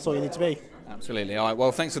 Really, that's all you need to be. Absolutely. All right.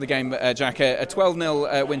 Well, thanks for the game, Jack. A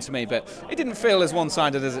 12-0 win to me, but it didn't feel as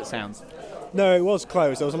one-sided as it sounds. No, it was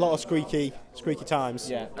close. There was a lot of squeaky times.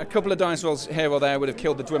 Yeah, a couple of dice rolls here or there would have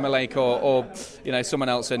killed the Dwimmer Lake or someone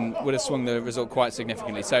else and would have swung the result quite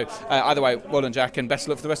significantly. So either way, well done, Jack, and best of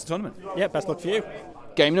luck for the rest of the tournament. Yeah, best luck for you.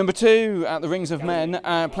 Game number 2 at the Rings of Men,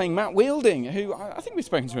 playing Matt Wielding, who I think we've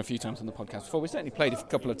spoken to a few times on the podcast before. We certainly played a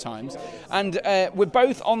couple of times. And we're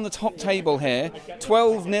both on the top table here.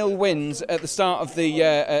 12-0 wins at the start of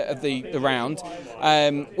the round,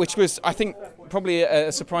 which was, I think, probably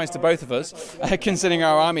a surprise to both of us, considering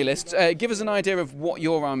our army list. Give us an idea of what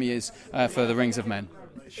your army is for the Rings of Men.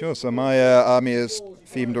 Sure, so my army is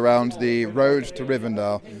themed around the road to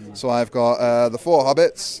Rivendell. So I've got the 4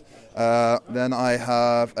 hobbits. Then I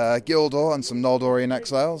have Gildor and some Noldorian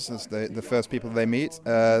exiles as the first people they meet.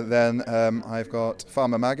 Then I've got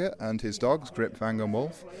Farmer Maggot and his dogs, Grip, Fang and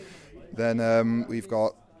Wolf. Then we've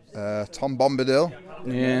got Tom Bombadil.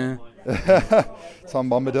 Yeah. Tom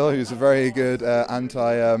Bombadil, who's a very good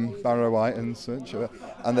anti-Barrow White and such.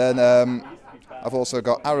 And then I've also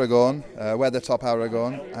got Aragorn, Weathertop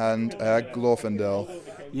Aragorn, and Glorfindel.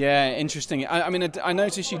 Yeah, interesting. I mean, I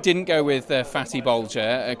noticed you didn't go with Fatty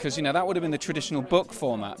Bolger because that would have been the traditional book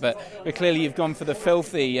format, but clearly you've gone for the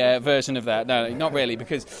filthy version of that. No, not really,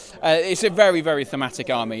 because it's a very, very thematic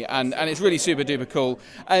army, and it's really super duper cool.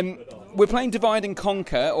 We're playing Divide and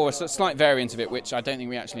Conquer, or a slight variant of it, which I don't think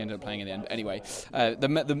we actually ended up playing in the end. Anyway,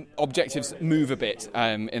 the objectives move a bit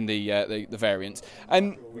in the variant.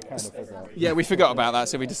 Yeah, we forgot about that,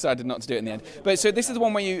 so we decided not to do it in the end. But so this is the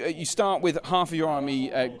one where you start with half of your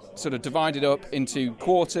army sort of divided up into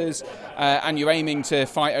quarters, and you're aiming to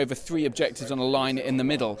fight over 3 objectives on a line in the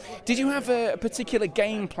middle. Did you have a particular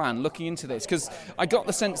game plan looking into this? Because I got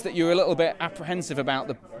the sense that you were a little bit apprehensive about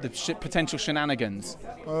the potential shenanigans.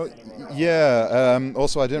 Well, yeah.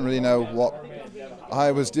 Also, I didn't really know what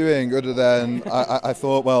I was doing other than I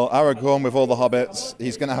thought, well, Aragorn with all the hobbits,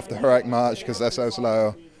 he's going to have to heroic march because they're so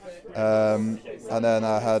slow. And then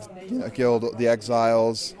I had Guild the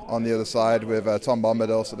Exiles on the other side with Tom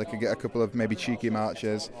Bombadil, so they could get a couple of maybe cheeky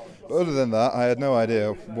marches. But other than that, I had no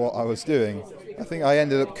idea what I was doing. I think I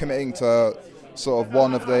ended up committing to sort of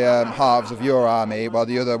one of the halves of your army, while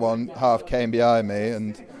the other half came behind me,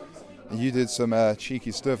 and you did some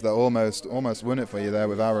cheeky stuff that almost won it for you there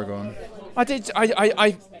with Aragorn. I did.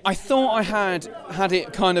 I thought I had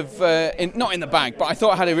it kind of not in the bag, but I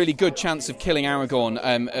thought I had a really good chance of killing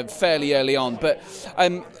Aragorn fairly early on. But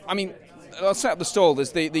I mean, I'll set up the stall.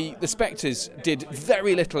 There's the Spectres did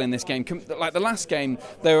very little in this game. Like the last game,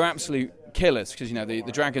 they were absolute killers because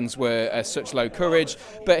the dragons were such low courage,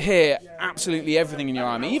 but here absolutely everything in your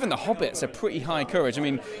army, even the hobbits, are pretty high courage. I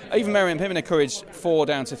mean, even Merry and Pippin are courage 4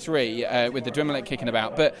 down to 3 with the Dwimmer Lake kicking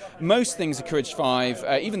about, but most things are courage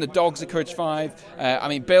 5. Even the dogs are courage 5. I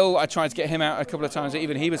mean, Bill, I tried to get him out a couple of times,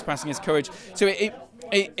 even he was passing his courage. So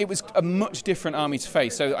it was a much different army to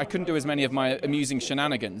face, so I couldn't do as many of my amusing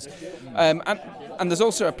shenanigans. And there's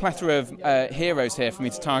also a plethora of heroes here for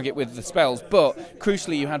me to target with the spells, but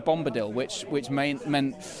crucially you had Bombadil, which meant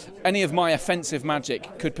any of my offensive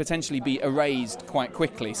magic could potentially be erased quite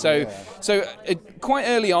quickly. So quite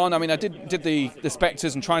early on, I mean, I did the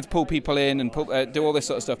Spectres and tried to pull people in and do all this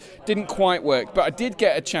sort of stuff. Didn't quite work, but I did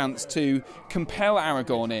get a chance to compel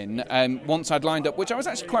Aragorn in once I'd lined up, which I was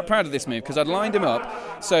actually quite proud of this move, because I'd lined him up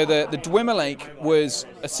so the Dwimmer Lake was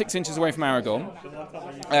 6 inches away from Aragorn,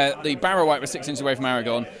 the Barrow White was 6 inches away from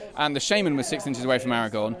Aragorn, and the Shaman was 6 inches away from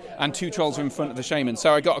Aragorn, and 2 trolls were in front of the Shaman.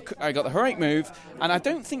 So I got the heroic move, and I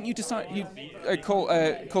don't think you call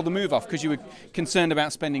the move off because you were concerned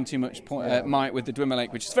about spending too much might with the Dwimmer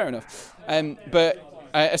Lake, which is fair enough.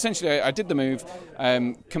 But essentially, I did the move,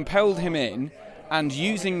 compelled him in, and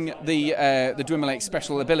using the Dwimmer Lake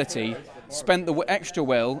special ability, spent the extra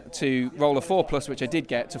will to roll a 4+, which I did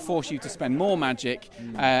get, to force you to spend more magic,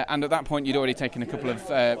 and at that point you'd already taken a couple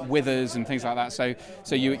of withers and things like that,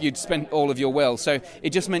 so you'd spent all of your will. So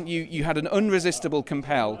it just meant you had an unresistible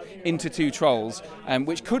compel into 2 trolls,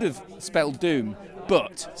 which could have spelled doom,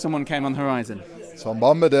 but someone came on the horizon. Tom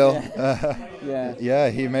Bombadil. Yeah.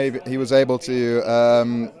 He was able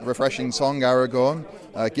to refreshing Song Aragorn,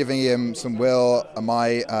 giving him some will, a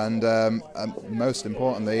might, and most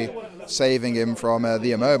importantly, saving him from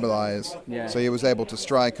the immobilize. Yeah. So he was able to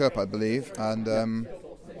strike up, I believe, and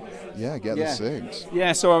get the 6.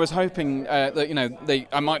 Yeah, so I was hoping that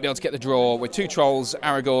I might be able to get the draw with 2 trolls,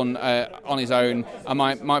 Aragorn on his own. I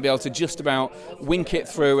might be able to just about wink it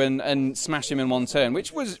through and smash him in one turn,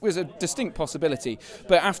 which was a distinct possibility.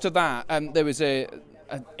 But after that, there was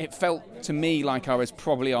it felt to me like I was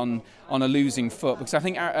probably on a losing foot, because I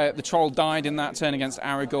think the troll died in that turn against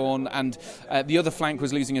Aragorn, and the other flank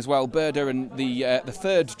was losing as well. Berda and the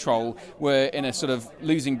third troll were in a sort of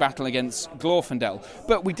losing battle against Glorfindel.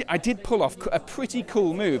 But I did pull off a pretty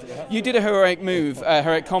cool move. You did a heroic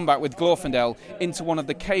combat with Glorfindel into one of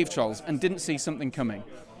the cave trolls and didn't see something coming.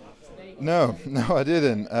 No, I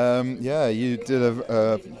didn't. You did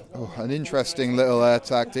an interesting little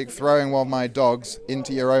tactic, throwing one of my dogs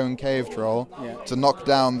into your own cave troll to knock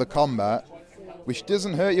down the combat, which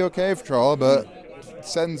doesn't hurt your cave troll, but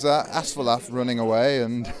sends Asfalaf running away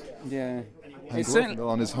and Glorfindel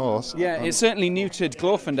on his horse. Yeah, it certainly neutered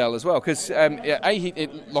Glorfindel as well, because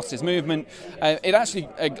it lost his movement. It actually,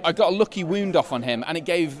 I got a lucky wound off on him, and it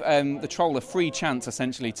gave the troll a free chance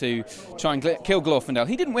essentially to try and kill Glorfindel.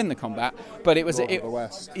 He didn't win the combat, but it was Lord of the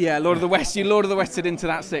West. Yeah, Lord of the West. You Lord of the Wested into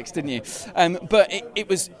that 6, didn't you? But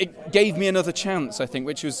it gave me another chance, I think,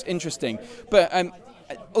 which was interesting. But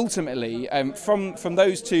ultimately, from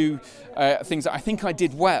those 2 things that I think I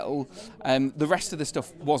did well, the rest of the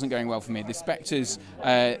stuff wasn't going well for me. The Spectres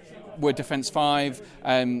were defence 5,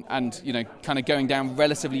 and kind of going down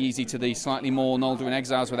relatively easy to the slightly more Noldorin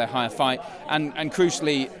Exiles with their higher fight, and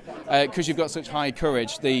crucially, because you've got such high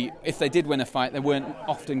courage, if they did win a fight, they weren't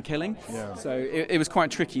often killing. Yeah. So it was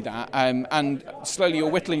quite tricky that, and slowly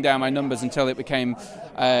you're whittling down my numbers until it became,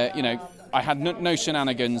 I had no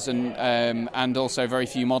shenanigans and also very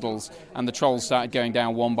few models, and the trolls started going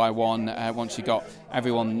down one by one once you got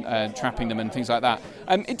everyone trapping them and things like that.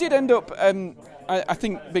 It did end up, I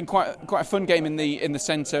think, being quite a fun game in the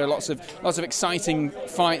centre. Lots of exciting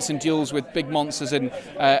fights and duels with big monsters and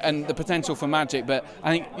the potential for magic. But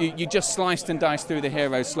I think you just sliced and diced through the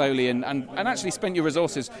heroes slowly and actually spent your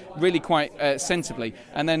resources really quite sensibly.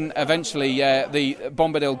 And then eventually the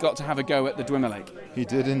Bombadil got to have a go at the Dwimmerlake. He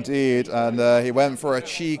did indeed, and he went for a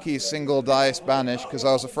cheeky single dice banish, because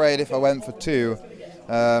I was afraid if I went for 2,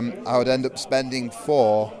 I would end up spending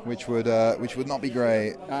 4, which would not be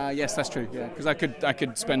great. Yes, that's true. Yeah, because I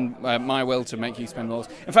could spend my will to make you spend yours.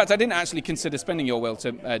 In fact, I didn't actually consider spending your will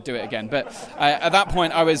to do it again. But at that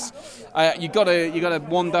point, I was you got a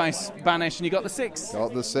 1 dice banish, and you got the 6.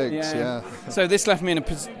 Got the 6, yeah. So this left me in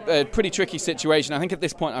a pretty tricky situation. I think at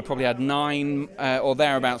this point I probably had 9 or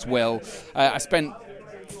thereabouts will. I spent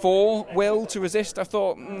 4 will to resist. I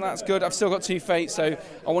thought, that's good. I've still got 2 fates, so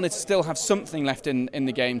I wanted to still have something left in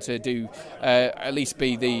the game to do, at least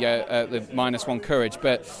be the -1 courage.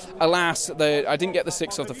 But alas, I didn't get the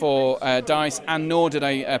 6 of the 4 dice, and nor did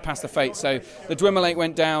I pass the fate. So the Dwimmerlake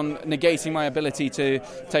went down, negating my ability to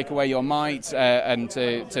take away your might and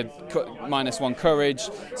to -1 courage.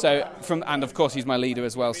 So and of course he's my leader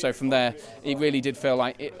as well. So from there, it really did feel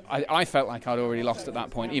like I felt like I'd already lost at that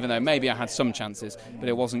point, even though maybe I had some chances, but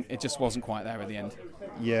it just wasn't quite there at the end.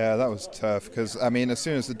 Yeah, that was tough, because I mean, as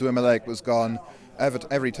soon as the Dwimmerlake was gone,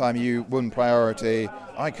 every time you won priority,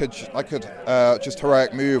 I could just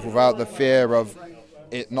heroic move without the fear of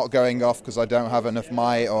it not going off because I don't have enough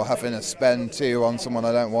might, or having to spend 2 on someone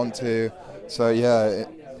I don't want to. So yeah.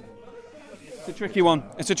 It's a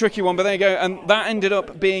tricky one, but there you go. And that ended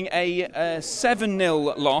up being a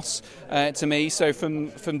 7-0 loss to me. So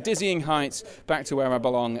from dizzying heights back to where I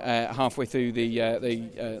belong, halfway through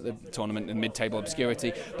the tournament in mid-table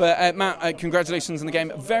obscurity. But Matt, congratulations on the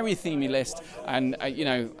game. Very themey list, and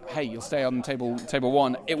hey, you'll stay on table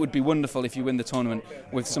 1. It would be wonderful if you win the tournament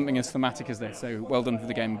with something as thematic as this. So well done for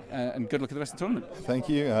the game, and good luck at the rest of the tournament. Thank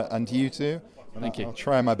you, and you too. Thank you. I'll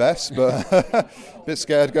try my best, but a bit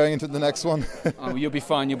scared going into the next one. Oh, you'll be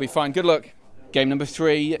fine. Good luck. Game number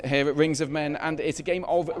 3 here at Rings of Men, and it's a game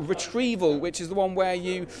of retrieval, which is the one where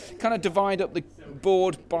you kind of divide up the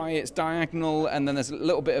board by its diagonal, and then there's a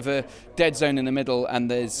little bit of a dead zone in the middle, and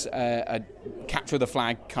there's a capture the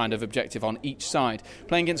flag kind of objective on each side,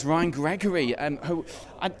 playing against Ryan Gregory. Who,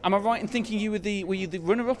 am I right in thinking were you the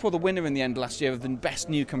runner-up or the winner in the end last year of the best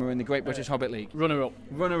newcomer in the Great British Hobbit League? Runner-up.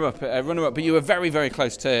 But you were very, very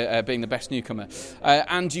close to being the best newcomer.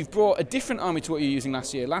 And you've brought a different army to what you were using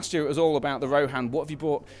last year. Last year it was all about the Rohan. What have you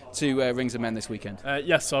brought to Rings of Men this weekend?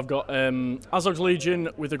 Yes, so I've got Azog's Legion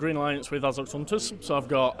with the Green Alliance with Azog's Hunters. So I've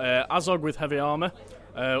got Azog with heavy armour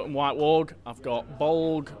and White Warg. I've got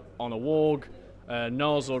Bolg on a Warg,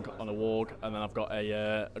 Norzug on a Warg, and then I've got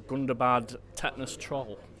a Gundabad Tetanus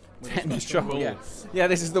Troll. Tetanus Troll, yeah. Yeah,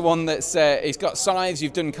 this is the one that's it's got scythes.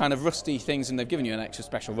 You've done kind of rusty things, and they've given you an extra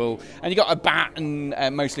special rule. And you got a bat and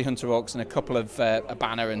mostly Hunter Orcs and a couple of a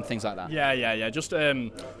banner and things like that. Yeah. Just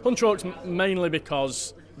Hunter Orcs mainly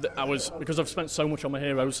because I've spent so much on my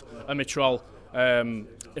heroes and my troll.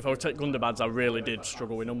 If I would take Gundabads, I really did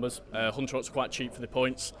struggle with numbers. Hunter Orcs are quite cheap for the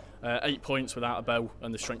points. 8 points without a bow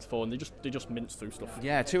and the strength 4, and they just mince through stuff.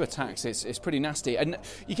 Yeah, 2 attacks. It's pretty nasty. And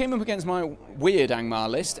you came up against my weird Angmar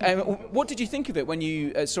list. What did you think of it when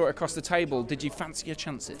you saw it across the table? Did you fancy your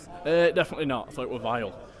chances? Definitely not. I thought it was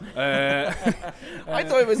vile. I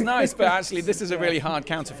thought it was nice, but actually this is a really hard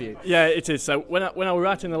counter for you. Yeah, it is. So when I was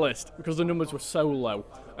writing the list, because the numbers were so low,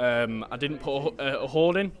 I didn't put a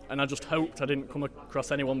horde in, and I just hoped I didn't come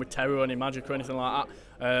across anyone with terror or any magic or anything like that.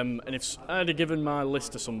 And if I had given my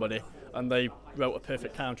list to somebody and they wrote a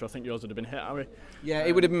perfect counter, I think yours would have been hit, Harry. Yeah,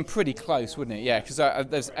 it would have been pretty close, wouldn't it? Yeah, because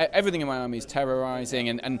there's everything in my army is terrorising,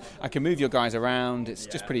 and I can move your guys around. It's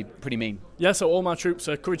just pretty mean. Yeah, so all my troops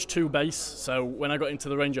are Courage 2 base. So when I got into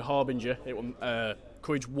the Ranger Harbinger, it was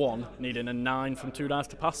Courage 1 needing a 9 from 2 dice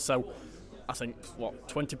to pass. So I think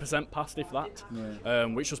 20% passed, if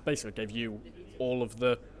that, which just basically gave you all of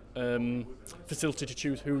the facility to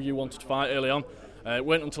choose who you wanted to fight early on. It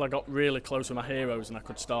went until I got really close with my heroes and I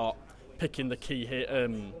could start picking the key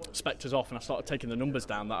spectres off, and I started taking the numbers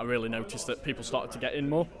down, that I really noticed that people started to get in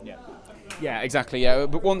more. Yeah, exactly. Yeah,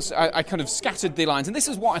 but once I kind of scattered the lines, and this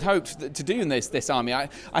is what I'd hoped to do in this army. I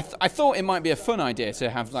thought it might be a fun idea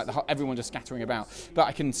to have everyone just scattering about, but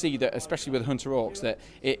I can see that, especially with Hunter Orcs, that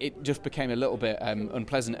it just became a little bit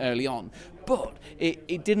unpleasant early on. But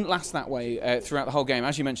it didn't last that way throughout the whole game.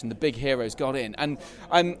 As you mentioned, the big heroes got in, and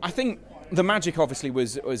I think the magic obviously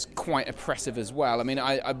was quite oppressive as well. I mean,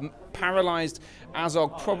 I paralysed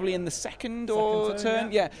Azog probably in the second turn.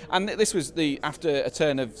 Yeah, and this was after a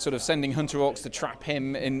turn of sort of sending Hunter Orcs to trap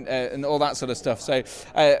him in and all that sort of stuff. So,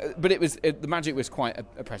 but the magic was quite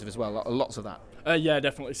oppressive as well. Lots of that. Yeah,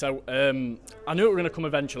 definitely. So I knew it were going to come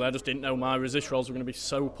eventually. I just didn't know my resist rolls were going to be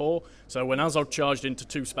so poor. So when Azog charged into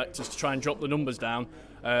 2 spectres to try and drop the numbers down,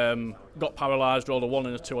 got paralysed, rolled a 1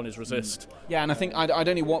 and a 2 on his resist. Yeah, and I think I'd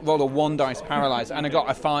only rolled a 1 dice paralysed, and I got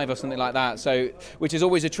a 5 or something like that. So, which is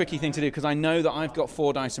always a tricky thing to do, because I know that I've got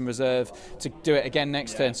 4 dice in reserve to do it again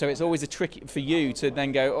next turn. So it's always a trick for you to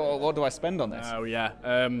then go, oh, what do I spend on this? Oh yeah.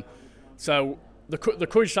 So the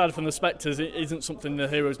courage side from the spectres isn't something the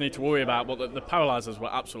heroes need to worry about, but the paralysers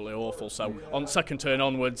were absolutely awful. So on second turn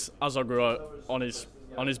onwards, Azog were on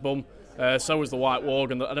his bum. So was the White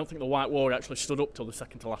Warg, and I don't think the White Warg actually stood up till the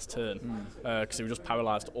second to last turn, because he was just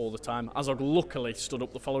paralysed all the time. Azog luckily stood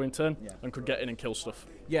up the following turn and could get in and kill stuff.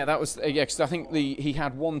 Yeah, that was because I think he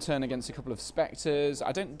had 1 turn against a couple of spectres.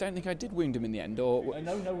 I don't think I did wound him in the end, or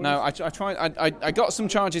no. I tried. I got some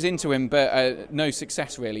charges into him, but no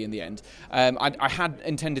success really in the end. I had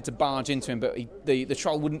intended to barge into him, but the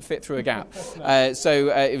troll wouldn't fit through a gap. So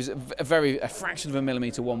it was a fraction of a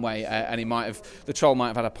millimetre one way, and the troll might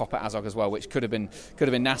have had a pop at Azog as well, which could have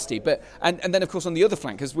been nasty. But and then of course on the other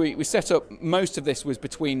flank, because we set up, most of this was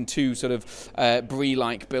between 2 sort of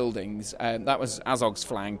Bree-like buildings. That was Azog's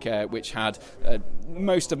flank, which had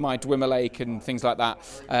most of my Dwemer Lake and things like that,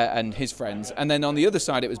 and his friends. And then on the other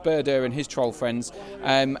side, it was Berdur and his troll friends,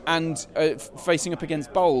 and facing up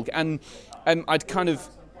against Bolg. And I'd kind of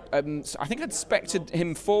I think I'd spected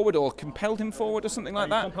him forward or compelled him forward or something like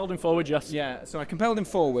that. Compelled him forward, yes. Yeah, so I compelled him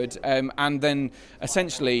forward, and then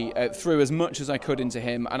essentially threw as much as I could into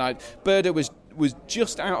him. And Berdur was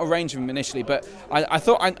just out of range of him initially, but I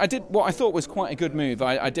thought I did what I thought was quite a good move.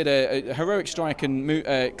 I did a heroic strike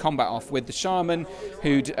and combat off with the shaman,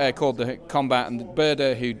 who'd called the combat, and the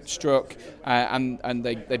Berdur who'd struck, and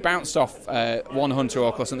they bounced off 1 Hunter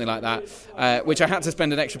Orc or something like that, which I had to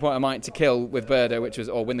spend an extra point of might to kill with Berdur,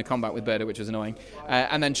 or win the combat with Berdur, which was annoying,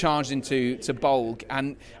 and then charged into Bolg,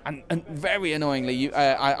 and very annoyingly,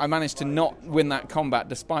 I managed to not win that combat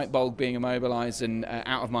despite Bolg being immobilised and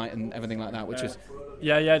out of might and everything like that, which was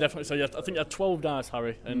Yeah, definitely. So I think you had 12 dice,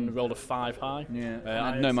 Harry, and rolled a 5 high. Yeah,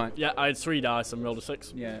 I had no might. Yeah, I had 3 dice and rolled a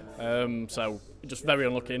 6. Yeah. So just very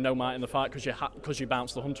unlucky, no might in the fight because you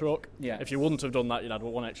bounced the Hunter Orc. Yeah. If you wouldn't have done that, you'd had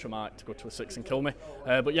 1 extra might to go to a 6 and kill me.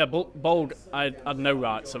 But yeah, Bolg, I had no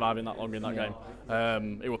right surviving that long in that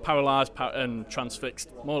game. It was paralysed and transfixed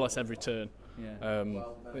more or less every turn. Yeah.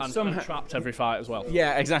 And trapped every fight as well.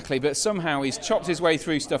 Yeah, exactly. But somehow he's chopped his way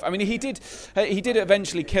through stuff. I mean, he did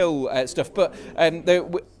eventually kill stuff, but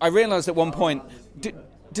I realised at one point.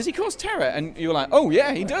 Does he cause terror? And you were like, oh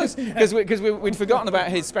yeah, he does, because we'd forgotten about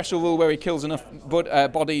his special rule where he kills enough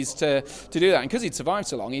bodies to do that. And because he'd survived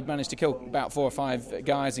so long, he'd managed to kill about 4 or 5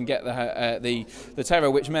 guys and get the terror,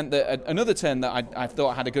 which meant that another turn that I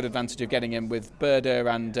thought had a good advantage of getting him with Berda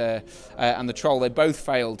and the troll. They both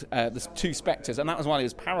failed the 2 spectres, and that was while he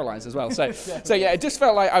was paralysed as well. So yeah, it just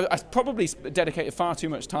felt like I probably dedicated far too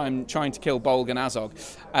much time trying to kill Bolg and Azog,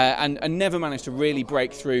 and never managed to really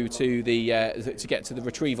break through to to get to the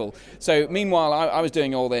retrieval. So meanwhile, I was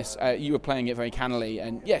doing all this. You were playing it very cannily,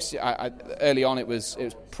 and yes, early on it was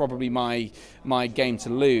probably my game to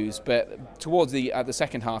lose. But towards the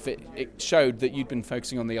second half, it showed that you'd been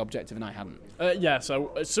focusing on the objective, and I hadn't. Yeah.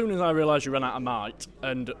 So as soon as I realised you ran out of might,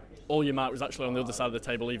 and all your might was actually on the other side of the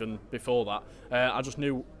table even before that, I just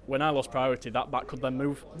knew when I lost priority that could then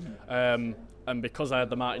move. And because I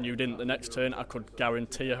had the might and you didn't, the next turn I could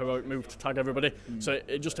guarantee a heroic move to tag everybody. So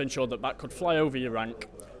it just ensured that could fly over your rank,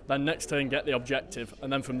 then next turn get the objective,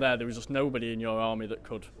 and then from there was just nobody in your army that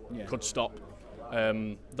could stop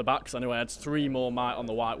the backs. I knew I had 3 more might on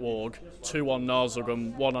the White Warg, 2 on Narzug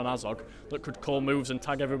and 1 on Azog that could call moves and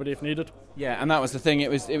tag everybody if needed. Yeah, and that was the thing.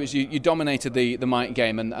 It was you dominated the might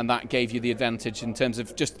game, and that gave you the advantage in terms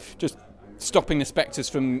of just stopping the spectres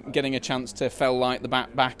from getting a chance to fell light the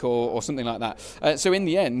back or something like that. So in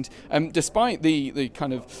the end, despite the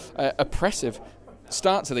kind of oppressive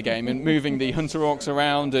start to the game and moving the Hunter Orcs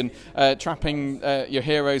around and trapping your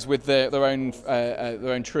heroes with their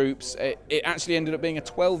own troops, it actually ended up being a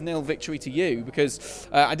 12-0 victory to you, because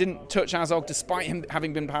I didn't touch Azog despite him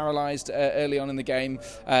having been paralysed early on in the game.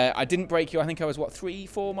 I didn't break you. I think I was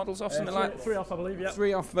 3-4 models off, something like 3 off, I believe. Yeah,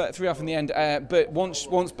 3 off in the end. But once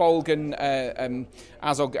Bolg and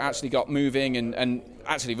Azog actually got moving and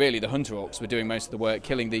actually really the Hunter Orcs were doing most of the work,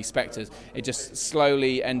 killing these spectres, it just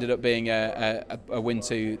slowly ended up being a win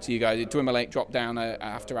to you guys. Dwemer Lake dropped down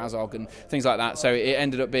after Azog and things like that, so it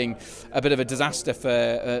ended up being a bit of a disaster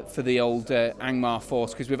for the old Angmar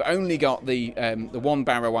force, because we've only got the 1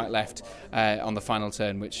 Barrow White left on the final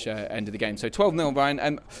turn, which ended the game. So 12-0,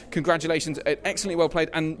 Brian. Congratulations, excellently well played,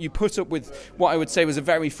 and you put up with what I would say was a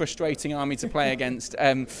very frustrating army to play against,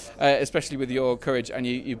 especially with your courage, and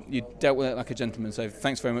you dealt with it like a gentleman. So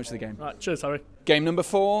thanks very much for the game. Right, cheers, Harry. Game number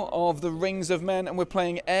 4 of the Rings of Men, and we're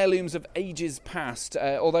playing Heirlooms of Ages Past,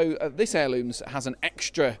 although this Heirlooms has an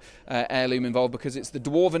extra heirloom involved, because it's the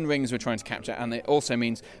Dwarven rings we're trying to capture, and it also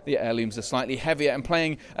means the heirlooms are slightly heavier. And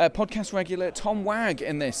playing podcast regular Tom Wag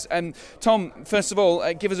in this. Tom, first of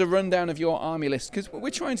all, give us a rundown of your army list, because we're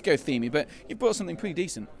trying to go themey, but you've brought something pretty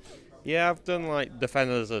decent. Yeah, I've done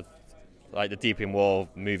Defenders of the Deep in War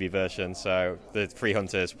movie version, so the 3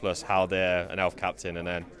 hunters plus Haldir, an elf captain, and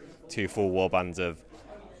then 2 full warbands of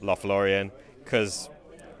Lothlorien, because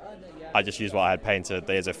I just used what I had painted.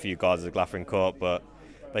 There's a few guards of Glathrin Court, but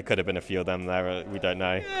there could have been a few of them there. We don't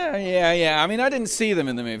know. Yeah. I mean, I didn't see them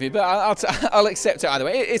in the movie, but I'll accept it either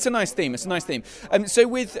way. It's a nice theme. So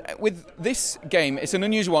with this game, it's an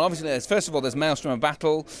unusual one. Obviously, first of all, there's Maelstrom of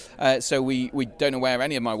Battle, so we don't know where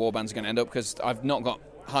any of my warbands are going to end up, because I've not got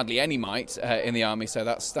hardly any might in the army, so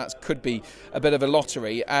that could be a bit of a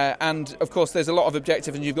lottery. And of course, there's a lot of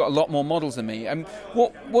objectives, and you've got a lot more models than me.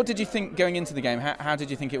 What did you think going into the game? How did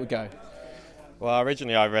you think it would go? Well,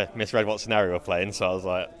 originally I misread what scenario we're playing, so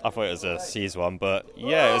I thought it was a siege one, but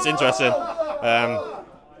yeah, it was interesting.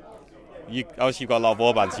 You've got a lot of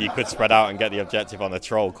warbands, so you could spread out and get the objective on the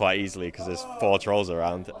troll quite easily, because there's 4 trolls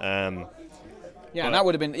around. And that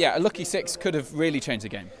would have been a lucky 6 could have really changed the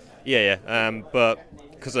game. Yeah. But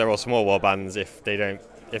because they're all small warbands, if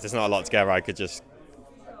there's not a lot together, I could just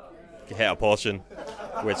hit a portion,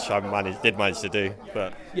 which I did manage to do.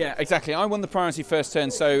 But yeah, exactly. I won the priority first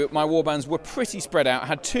turn, so my warbands were pretty spread out. I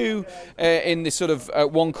had 2 in this sort of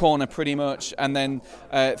one corner pretty much, and then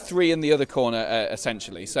 3 in the other corner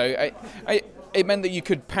essentially. So it meant that you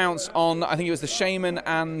could pounce on, I think it was the Shaman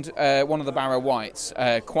and one of the Barrow Whites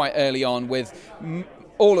quite early on with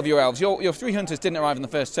all of your elves. Your 3 hunters didn't arrive in the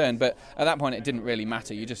first turn, but at that point it didn't really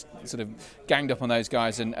matter. You just sort of ganged up on those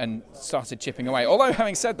guys and started chipping away. Although,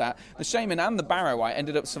 having said that, the Shaman and the Barrow White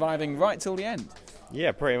ended up surviving right till the end.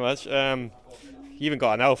 Yeah, pretty much. you even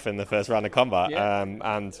got an elf in the first round of combat,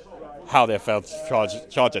 and Haldir failed to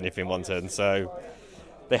charge anything one turn, so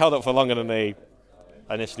they held up for longer than they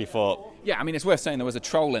initially thought. Yeah, I mean, it's worth saying there was a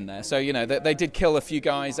troll in there. So, they did kill a few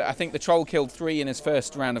guys. I think the troll killed 3 in his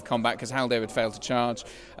first round of combat because Haldir had failed to charge.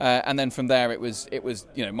 And then from there, it was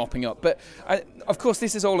mopping up. But, of course,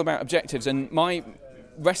 this is all about objectives. And my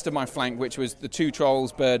rest of my flank, which was the 2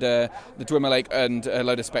 trolls, Burdur, the Dwimmerlake, and a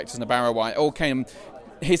load of spectres and a Barrow-wight, all came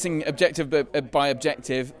hitting objective by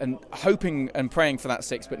objective and hoping and praying for that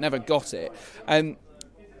 6, but never got it.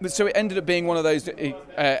 So it ended up being one of those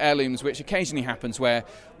heirlooms which occasionally happens where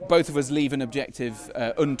both of us leave an objective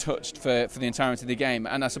untouched for the entirety of the game.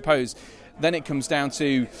 And I suppose then it comes down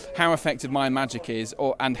to how effective my magic is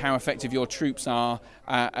and how effective your troops are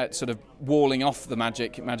at sort of walling off the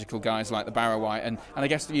magical guys like the Barrow-wight. And I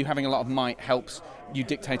guess you having a lot of might helps you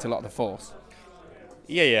dictate a lot of the force.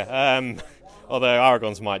 Yeah. Although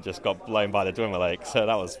Aragorn's might just got blown by the Dwimmerlake, so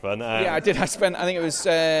that was fun. I did. I think it was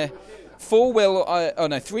 3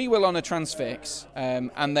 will on a transfix,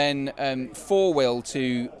 and then 4 will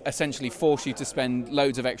to essentially force you to spend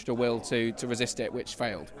loads of extra will to resist it, which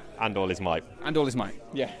failed. And all his might.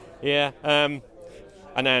 Yeah. Yeah, and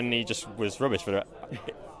then he just was rubbish for it.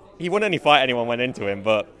 He wouldn't any fight anyone went into him,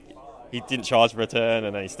 but he didn't charge for a turn,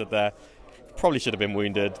 and then he stood there. Probably should have been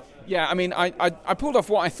wounded. Yeah, I mean, I pulled off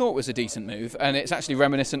what I thought was a decent move, and it's actually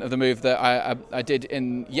reminiscent of the move that I did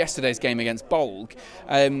in yesterday's game against Bolg,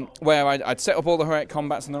 where I'd set up all the heroic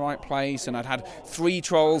combats in the right place, and I'd had 3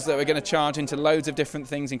 trolls that were going to charge into loads of different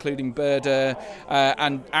things, including Burdur,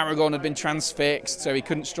 and Aragorn had been transfixed, so he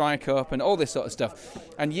couldn't strike up, and all this sort of stuff.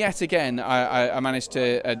 And yet again, I managed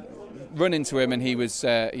to run into him, and he was,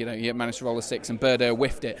 he managed to roll a 6, and Burdur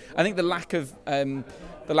whiffed it. I think the lack of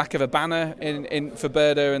a banner in for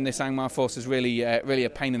Burdur and this Angmar force is really a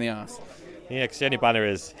pain in the arse. Yeah, because the only banner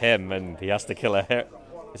is him, and he has to kill a hero.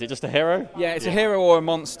 Is it just a hero? Yeah, it's a hero or a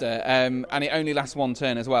monster, and it only lasts 1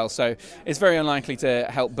 turn as well. So it's very unlikely to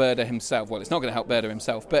help Burdur himself. Well, it's not going to help Burdur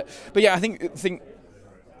himself, but yeah, I think.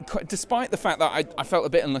 Despite the fact that I felt a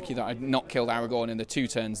bit unlucky that I'd not killed Aragorn in the 2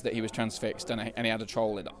 turns that he was transfixed and he had a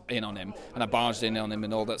troll in on him, and I barged in on him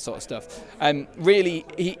and all that sort of stuff. Really,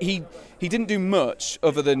 he didn't do much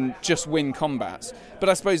other than just win combats. But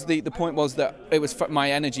I suppose the point was that it was my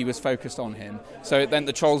energy was focused on him. So then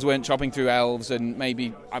the trolls weren't chopping through elves, and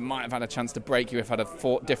maybe I might have had a chance to break you if I'd have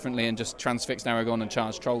fought differently and just transfixed Aragorn and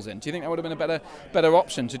charged trolls in. Do you think that would have been a better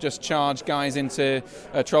option to just charge guys into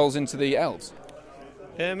trolls into the elves?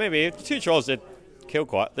 Yeah, maybe. The 2 trolls did kill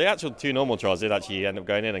quite... The actual 2 normal trolls did actually end up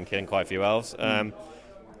going in and killing quite a few elves.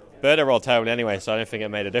 Burdur rolled terribly anyway, so I don't think it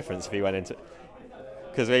made a difference if he went into...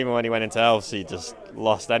 Because even when he went into elves, he just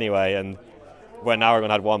lost anyway, and when Aragorn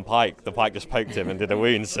had 1 pike, the pike just poked him and did a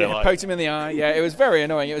wound. So poked him in the eye. Yeah, it was very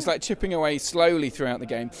annoying. It was like chipping away slowly throughout the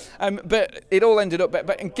game. But it all ended up...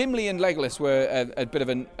 But Gimli and Legolas were a bit of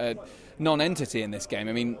a non-entity in this game.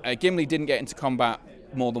 I mean, Gimli didn't get into combat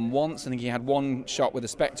more than once. I think he had 1 shot with a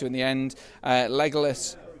Spectre in the end.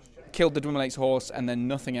 Legolas killed the Dwimmerlake's horse and then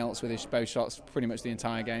nothing else with his bow shots pretty much the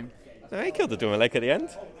entire game. No, he killed the Dwimmerlake at the end.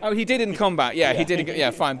 Oh, he did in combat. Yeah, he did.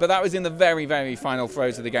 Yeah, fine. But that was in the very, very final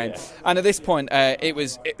throes of the game. Yeah. And at this point, it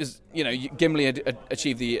was. Gimli had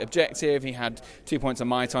achieved the objective. He had 2 points of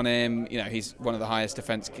might on him. He's one of the highest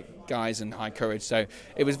defense guys and high courage. So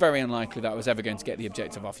it was very unlikely that I was ever going to get the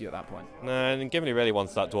objective off you at that point. No, and Gimli really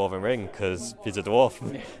wants that dwarven ring because he's a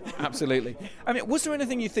dwarf. Yeah, absolutely. I mean, was there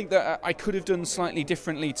anything you think that I could have done slightly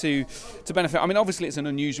differently to benefit? I mean, obviously it's an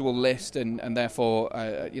unusual list and therefore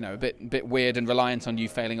a bit weird and reliant on you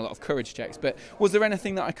failing a lot of courage checks. But was there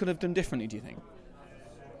anything that I could have done differently, do you think?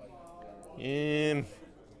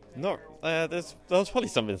 Not. There was probably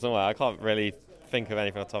something somewhere. I can't really think of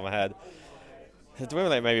anything off the top of my head. The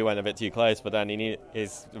Dwimmerlake maybe went a bit too close, but then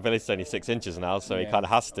his ability's only 6 inches now, so he kind of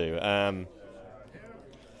has to.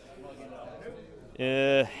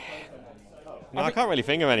 I can't really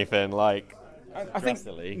think of anything like. I think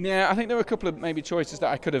there were a couple of maybe choices that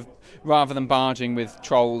I could have, rather than barging with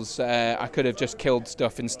trolls, I could have just killed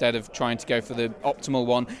stuff instead of trying to go for the optimal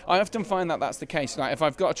one. I often find that that's the case. Like if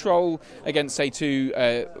I've got a troll against, say,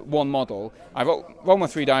 1 model, I roll my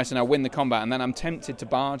 3 dice and I win the combat, and then I'm tempted to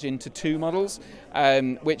barge into 2 models,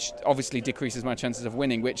 which obviously decreases my chances of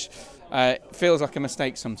winning, which feels like a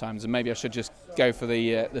mistake sometimes, and maybe I should just go for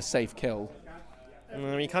the safe kill. I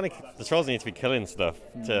mean, the trolls need to be killing stuff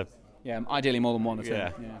to. Yeah, ideally more than 1 or 2. Yeah.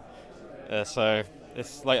 So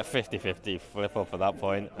it's like a 50-50 flip up at that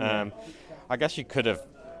point. I guess you could have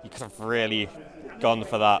really gone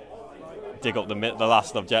for that, dig up the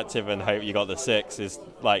last objective and hope you got the 6 is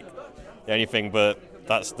like the only thing. But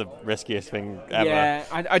that's the riskiest thing ever. Yeah,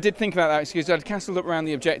 I did think about that because I'd castled up around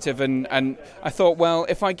the objective and I thought, well,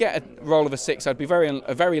 if I get a roll of a 6, I'd be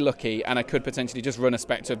very lucky, and I could potentially just run a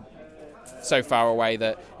Spectre so far away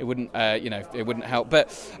that it wouldn't, it wouldn't help. But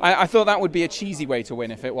I thought that would be a cheesy way to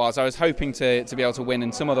win if it was. I was hoping to be able to win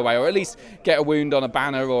in some other way, or at least get a wound on a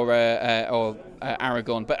banner or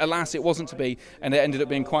Aragorn. But alas, it wasn't to be, and it ended up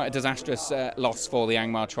being quite a disastrous loss for the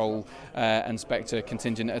Angmar Troll and Spectre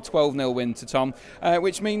contingent. A 12-0 win to Tom,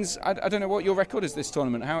 which means I don't know what your record is this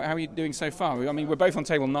tournament. How are you doing so far? I mean, we're both on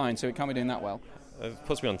table 9, so it can't be doing that well. It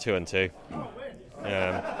puts me on 2-2.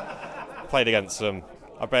 Played against some.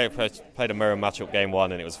 I played a mirror matchup game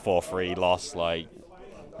 1 and it was 4-3 loss,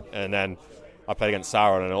 and then I played against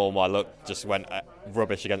Sauron and all my luck just went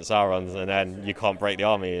rubbish against Sauron, and then you can't break the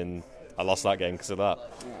army, and I lost that game because of that.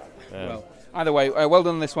 Well, either way, well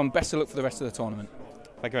done on this one. Best of luck for the rest of the tournament.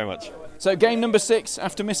 Thank you very much. So game number 6,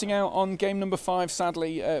 after missing out on game number 5,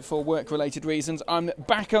 sadly, for work-related reasons, I'm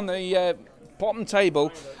back on the bottom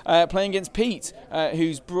table playing against Pete,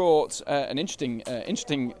 who's brought an interesting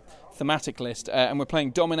thematic list, and we're playing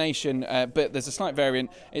domination, but there's a slight variant.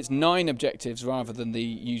 It's 9 objectives rather than the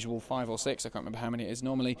usual 5 or 6. I can't remember how many it is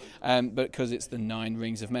normally, but because it's the 9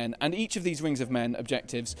 Rings of Men, and each of these Rings of Men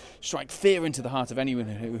objectives strike fear into the heart of anyone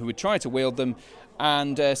who would try to wield them,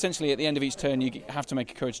 and essentially at the end of each turn you have to make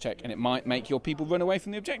a courage check, and it might make your people run away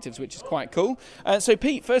from the objectives, which is quite cool. So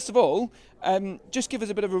Pete, first of all, just give us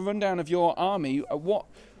a bit of a rundown of your army.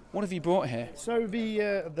 What have you brought here? So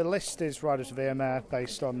the list is Riders of Eomer,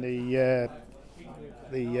 based on the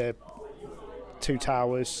Two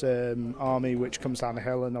Towers army, which comes down the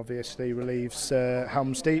hill and obviously relieves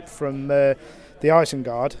Helm's Deep from the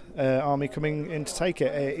Isengard army coming in to take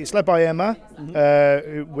it. It's led by Eomer,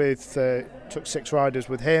 took 6 riders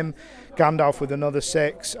with him, Gandalf with another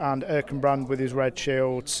 6, and Erkenbrand with his red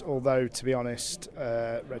shields, although to be honest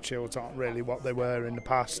red shields aren't really what they were in the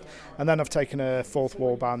past. And then I've taken a 4th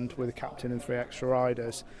warband with a captain and 3 extra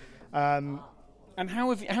riders. And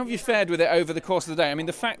how have you fared with it over the course of the day? I mean,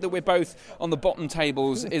 the fact that we're both on the bottom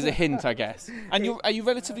tables is a hint, I guess. And are you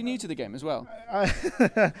relatively new to the game as well?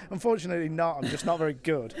 Unfortunately not. I'm just not very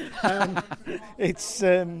good. It's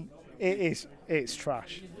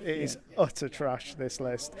trash. It is utter trash, this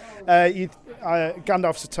list.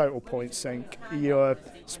 Gandalf's a total point sink. You're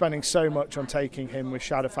spending so much on taking him with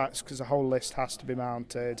Shadowfax because the whole list has to be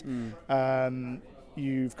mounted.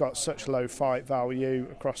 You've got such low fight value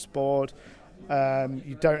across the board.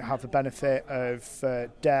 You don't have the benefit of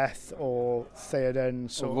death or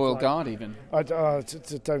Theoden or Royal Guard even.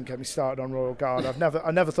 Don't get me started on Royal Guard.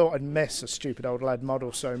 I never thought I'd miss a stupid old lead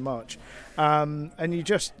model so much, and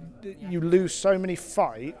you lose so many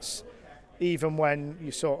fights, even when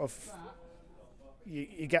you sort of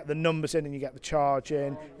you get the numbers in and you get the charge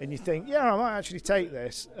in, and you think, I might actually take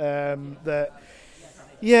this.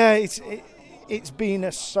 It's been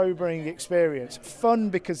a sobering experience. Fun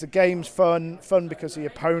because the game's fun because the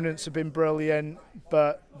opponents have been brilliant,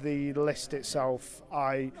 but the list itself,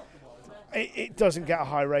 it doesn't get a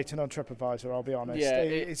high rating on TripAdvisor, I'll be honest. Yeah,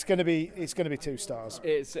 it's going to be 2 stars.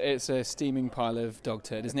 It's a steaming pile of dog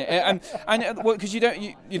turd, isn't it? And because you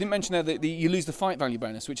didn't mention there that you lose the fight value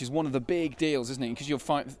bonus, which is one of the big deals, isn't it? Because you'll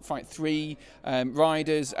fight 3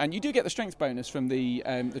 riders, and you do get the strength bonus from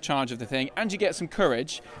the charge of the thing, and you get some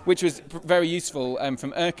courage, which was very useful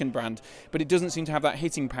from Erkenbrand, but it doesn't seem to have that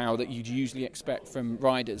hitting power that you'd usually expect from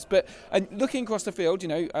riders. But looking across the field,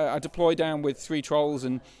 I deploy down with 3 trolls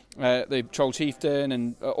and the Troll Chieftain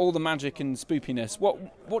and all the magic and spoopiness.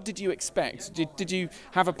 What did you expect? Did you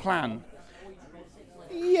have a plan?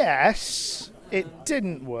 Yes, it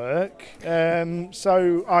didn't work.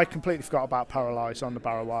 So I completely forgot about Paralyze on the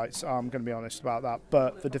Barrow-wights. I'm going to be honest about that.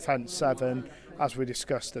 But the Defence 7, as we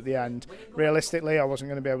discussed at the end, realistically I wasn't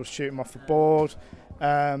going to be able to shoot them off the board.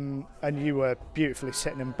 And you were beautifully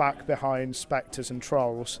sitting them back behind Spectres and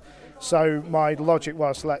Trolls. So my logic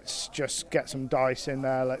was, let's just get some dice in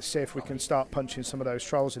there, let's see if we can start punching some of those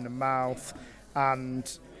trolls in the mouth.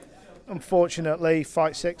 And unfortunately,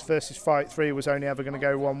 Fight 6 versus Fight 3 was only ever going to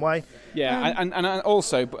go one way. Yeah, and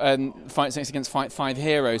also Fight 6 against Fight 5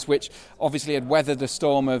 heroes, which obviously had weathered the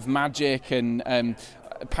storm of magic and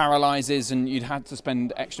paralyzes, and you'd had to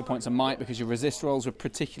spend extra points of might because your resist rolls were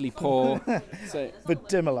particularly poor. The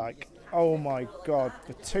Dimmerlike, oh my god,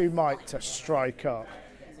 the 2 might to strike up.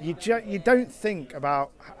 You don't think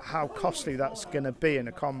about how costly that's going to be in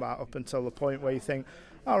a combat up until the point where you think,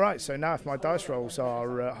 all right, so now if my dice rolls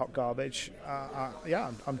are hot garbage,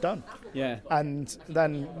 I'm done. Yeah. And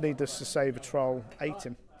then, needless to say, the troll ate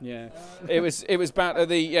him. Yeah, it was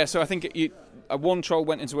bad. So I think one troll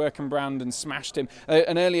went into Erkenbrand and smashed him.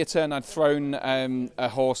 An earlier turn, I'd thrown a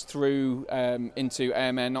horse through into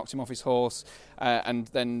Airmare, knocked him off his horse, and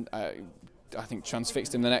then I think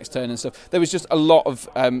transfixed him the next turn and stuff. There was just a lot of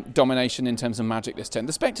domination in terms of magic this turn.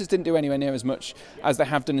 The Spectres didn't do anywhere near as much as they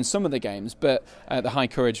have done in some of the games, but the high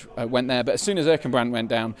courage went there. But as soon as Erkenbrand went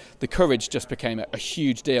down, the courage just became a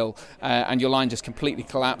huge deal, and your line just completely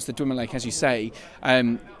collapsed. The Dwimmerlake, as you say,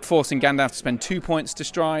 forcing Gandalf to spend 2 points to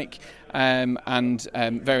strike, and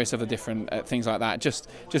various other different things like that. Just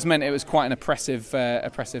meant it was quite an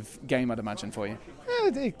oppressive game, I'd imagine, for you.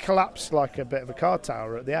 Yeah, it collapsed like a bit of a card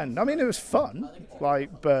tower at the end. I mean, it was fun,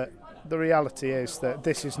 but the reality is that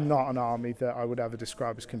this is not an army that I would ever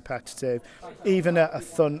describe as competitive, even at a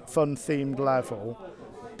fun-themed level.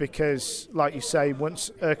 Because, like you say, once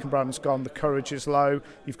Erkenbrand's gone, the courage is low.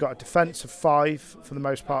 You've got a defence of 5 for the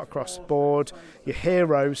most part across the board. Your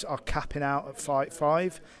heroes are capping out at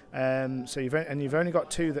 5. So you've only got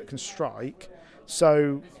 2 that can strike.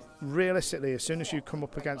 So realistically, as soon as you come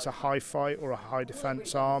up against a high fight or a high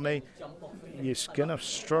defence army, you're gonna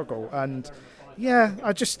struggle. And yeah,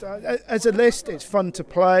 I just as a list, it's fun to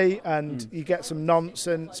play, and you get some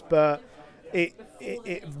nonsense, but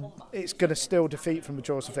it's going to still defeat from the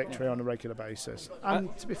jaws of victory on a regular basis.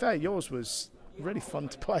 And to be fair, yours was really fun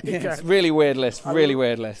to play. Yeah, it's really weird list.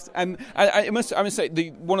 I must say,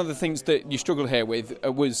 one of the things that you struggled here with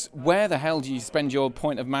was where the hell do you spend your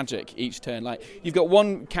point of magic each turn? Like, you've got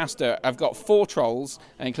one caster. I've got 4 trolls,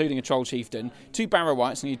 including a troll chieftain, 2 barrow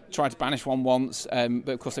wights, and you tried to banish one once, but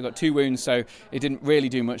of course they got 2 wounds, so it didn't really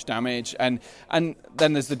do much damage. And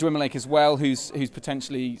then there's the Dwimmerlake as well, who's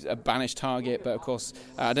potentially a banished target, but of course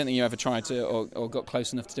I don't think you ever tried to or got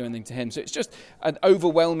close enough to do anything to him. So it's just an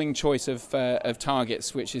overwhelming choice of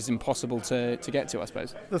targets, which is impossible to get to, I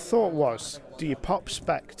suppose. The thought was, do you pop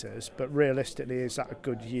Spectres, but realistically, is that a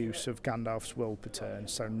good use of Gandalf's will per turn?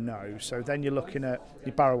 So no. So then you're looking at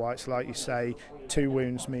your barrow wights, like you say, 2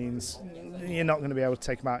 wounds means you're not going to be able to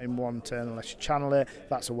take them out in one turn unless you channel it.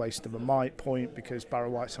 That's a waste of a might point, because barrow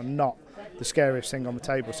wights are not the scariest thing on the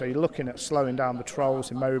table. So you're looking at slowing down the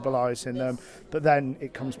trolls, immobilising them, but then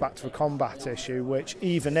it comes back to the combat issue, which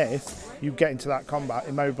even if you get into that combat,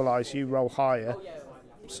 immobilise, you roll higher,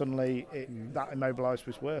 suddenly that immobilise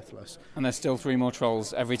was worthless. And there's still 3 more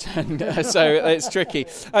trolls every turn, so it's tricky.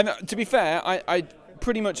 And to be fair, I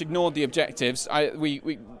pretty much ignored the objectives. We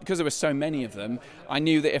because there were so many of them, I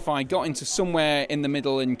knew that if I got into somewhere in the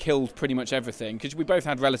middle and killed pretty much everything, because we both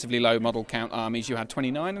had relatively low model count armies. You had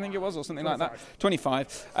 29, I think it was, or something 25. Like that.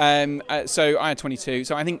 25. So I had 22.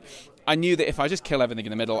 So I think I knew that if I just kill everything in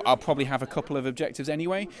the middle, I'll probably have a couple of objectives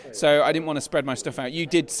anyway. So I didn't want to spread my stuff out. You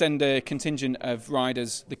did send a contingent of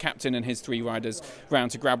riders, the captain and his 3 riders, round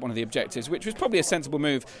to grab one of the objectives, which was probably a sensible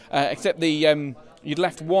move, except you'd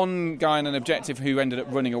left one guy on an objective who ended up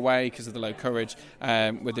running away because of the low courage,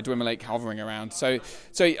 with the Dwimmerlake hovering around. So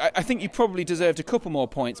I think you probably deserved a couple more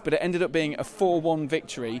points, but it ended up being a 4-1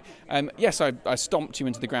 victory. Yes, I stomped you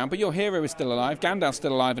into the ground, but your hero is still alive. Gandalf's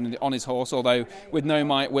still alive and on his horse, although with no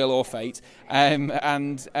might, will, or fate.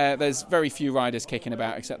 And there's very few riders kicking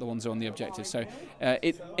about except the ones who are on the objective. So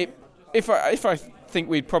if I think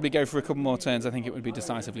we'd probably go for a couple more turns, I think it would be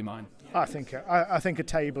decisively mine. I think a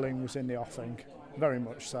tabling was in the offing. Very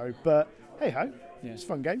much so, but hey-ho, It's a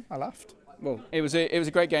fun game. I laughed. Well, it was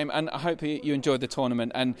a great game, and I hope you enjoyed the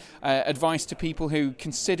tournament. And advice to people who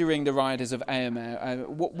considering the riders of Airmare,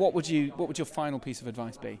 what would your final piece of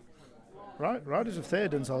advice be? Right, Riders of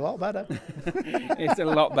Theoden's a lot better. It's a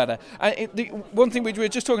lot better. One thing we were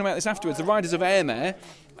just talking about this afterwards, the Riders of Airmare,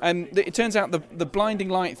 it turns out the blinding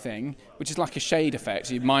light thing, which is like a shade effect,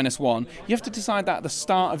 so -1, you have to decide that at the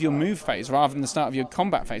start of your move phase rather than the start of your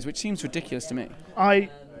combat phase, which seems ridiculous to me. I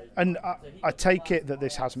take it that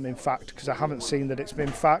this hasn't been fact, because I haven't seen that it's been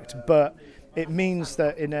fact, but it means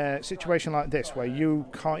that in a situation like this where you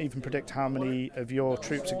can't even predict how many of your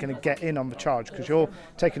troops are going to get in on the charge because you're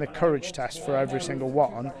taking a courage test for every single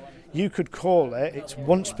one, you could call it's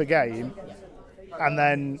once per game and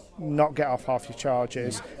then not get off half your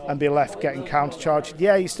charges and be left getting counter-charged.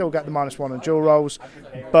 Yeah, you still get the -1 on dual rolls,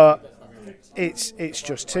 but it's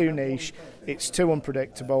just too niche, it's too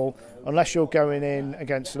unpredictable. Unless you're going in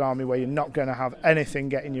against an army where you're not going to have anything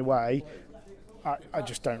get in your way, I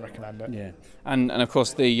just don't recommend it. Yeah, and of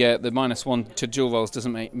course the -1 to dual rolls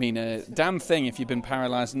doesn't mean a damn thing if you've been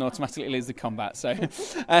paralysed and automatically lose the combat. So,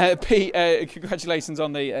 Pete, congratulations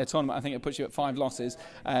on the tournament. I think it puts you at 5 losses,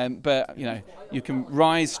 but you can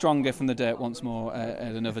rise stronger from the dirt once more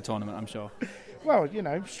at another tournament, I'm sure. Well,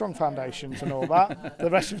 strong foundations and all that. The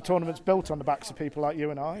rest of the tournament's built on the backs of people like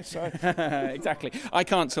you and I. So exactly. I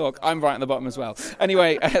can't talk. I'm right at the bottom as well.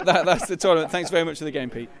 Anyway, that's the tournament. Thanks very much for the game,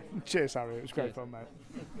 Pete. Cheers, Harry. It was great fun, mate.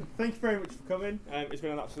 Thank you very much for coming. It's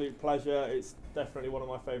been an absolute pleasure. It's definitely one of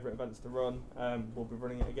my favourite events to run. We'll be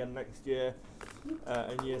running it again next year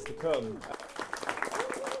and years to come.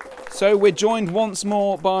 So we're joined once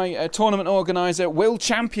more by a tournament organiser, Will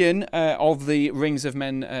Champion of the Rings of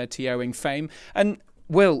Men TOing fame. And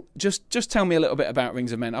Will, just tell me a little bit about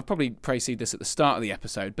Rings of Men. I've probably preceded this at the start of the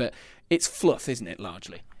episode, but it's fluff, isn't it,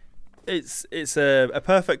 largely? It's a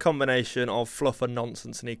perfect combination of fluff and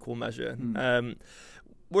nonsense in equal measure.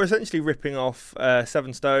 We're essentially ripping off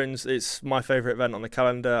Seven Stones. It's my favourite event on the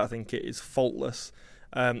calendar. I think it is faultless.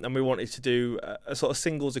 And we wanted to do a sort of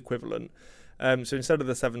singles equivalent. So instead of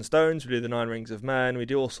the 7 stones, we do the 9 rings of men. We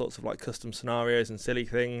do all sorts of like custom scenarios and silly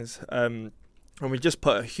things. And we just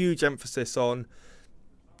put a huge emphasis on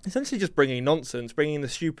essentially just bringing nonsense, bringing the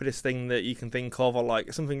stupidest thing that you can think of, or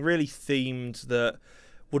like something really themed that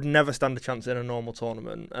would never stand a chance in a normal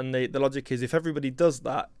tournament. And the logic is if everybody does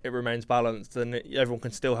that, it remains balanced and everyone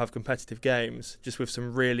can still have competitive games, just with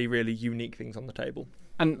some really, really unique things on the table.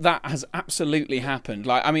 And that has absolutely happened.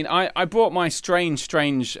 Like, I mean, I brought my strange,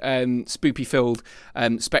 spoopy-filled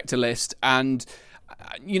Spectre list, and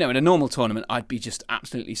in a normal tournament, I'd be just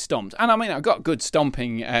absolutely stomped. And I mean, I've got good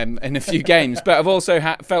stomping in a few games, but I've also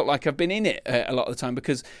felt like I've been in it a lot of the time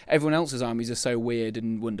because everyone else's armies are so weird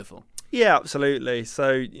and wonderful. Yeah, absolutely.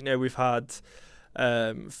 So, we've had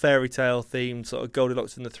fairy tale themed sort of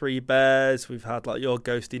Goldilocks and the Three Bears. We've had like your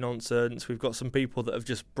ghosty nonsense. We've got some people that have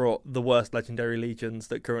just brought the worst legendary legions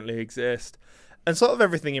that currently exist, and sort of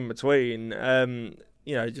everything in between.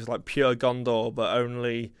 Just like pure Gondor, but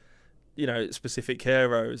only specific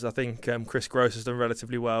heroes. I think Chris Gross has done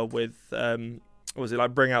relatively well with Bring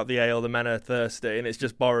Out the Ale, the Men Are Thirsty, and it's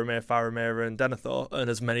just Boromir, Faramir and Denethor and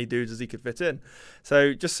as many dudes as he could fit in.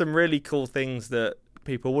 So just some really cool things that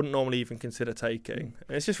people wouldn't normally even consider taking.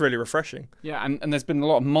 And it's just really refreshing. Yeah, and there's been a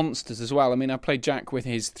lot of monsters as well. I mean, I played Jack with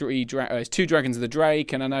his 2 Dragons of the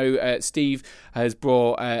Drake, and I know Steve has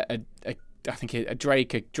brought I think a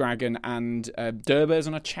Drake, a dragon, and Durbers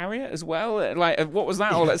on a chariot as well. Like, what was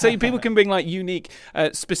that all? So people can bring like unique,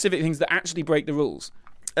 specific things that actually break the rules.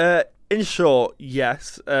 In short,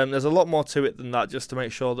 yes. There's a lot more to it than that, just to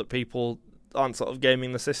make sure that people aren't sort of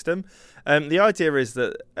gaming the system. The idea is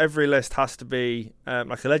that every list has to be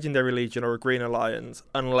like a Legendary Legion or a Green Alliance,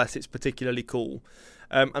 unless it's particularly cool.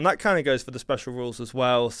 And that kind of goes for the special rules as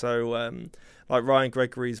well. So like Ryan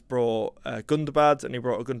Gregory's brought Gundabad, and he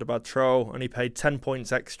brought a Gundabad Troll, and he paid 10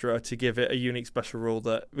 points extra to give it a unique special rule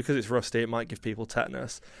that, because it's rusty, it might give people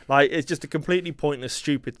tetanus. Like, it's just a completely pointless,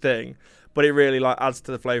 stupid thing, but it really like adds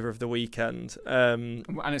to the flavour of the weekend. And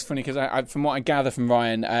it's funny because I, from what I gather from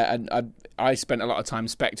Ryan, I spent a lot of time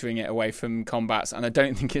spectering it away from combats, and I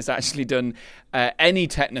don't think it's actually done any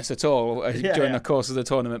tetanus at all during the course of the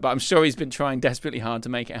tournament. But I'm sure he's been trying desperately hard to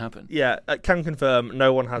make it happen. Yeah, I can confirm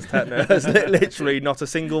no one has tetanus. Literally, not a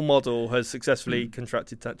single model has successfully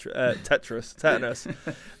contracted tetanus.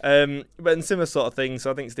 But in similar sort of things,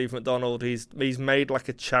 so I think Steve McDonald, he's made like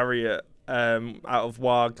a chariot out of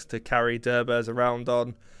wargs to carry Durbers around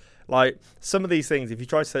on. Like, some of these things, if you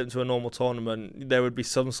try to take them to a normal tournament, there would be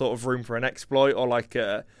some sort of room for an exploit or like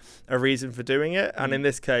a reason for doing it. And in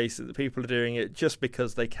this case, the people are doing it just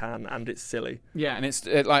because they can, and it's silly. Yeah, and it's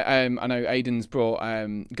like I know Aiden's brought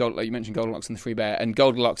like you mentioned Goldilocks and the Three Bear, and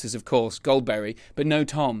Goldilocks is of course Goldberry, but no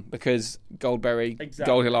Tom, because Goldberry,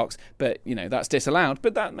 Goldilocks. But that's disallowed.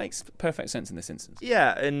 But that makes perfect sense in this instance.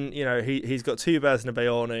 Yeah, and he's got 2 bears and a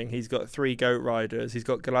Beorning. He's got 3 goat riders. He's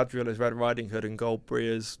got Galadriel as Red Riding Hood and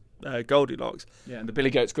Goldberry as Goldilocks. Yeah, and the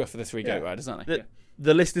Billy Goat's Gruff for the 3 goat riders, aren't they?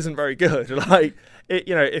 The list isn't very good. Like,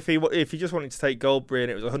 if he just wanted to take Goldberry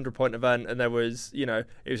and it was a 100-point event and there was, it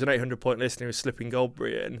was an 800-point list and he was slipping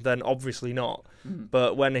Goldberry in, then obviously not.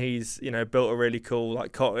 But when he's, built a really cool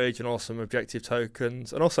like cottage and awesome objective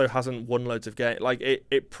tokens, and also hasn't won loads of games, like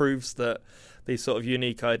it proves that these sort of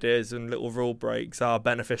unique ideas and little rule breaks are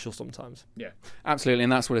beneficial sometimes. Yeah, absolutely,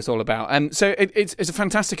 and that's what it's all about. So it's a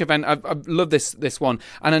fantastic event. I love this one,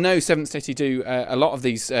 and I know Seventh City do a lot of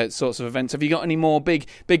these sorts of events. Have you got any more big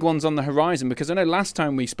ones on the horizon? Because I know last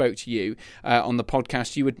time we spoke to you on the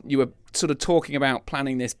podcast, you were sort of talking about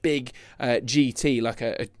planning this big GT, like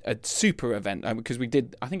a super event, because we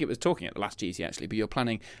did, I think it was talking at the last GT actually, but you're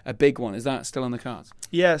planning a big one. Is that still on the cards?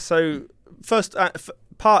 Yeah, so first,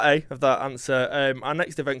 part A of that answer, our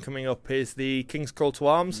next event coming up is the King's Call to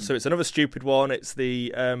Arms. So it's another stupid one. It's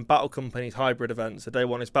the Battle Companies hybrid event. So day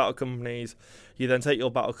one is Battle Companies. You then take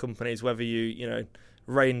your Battle Companies, whether you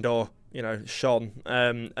reigned or shone,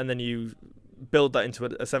 and then you build that into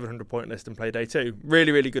a 700 point list and play day 2.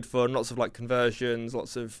 Really, really good fun. Lots of conversions,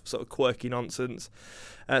 lots of sort of quirky nonsense.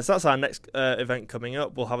 So that's our next event coming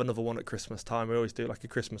up. We'll have another one at Christmas time. We always do a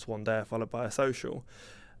Christmas one day followed by a social.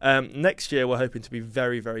 Next year we're hoping to be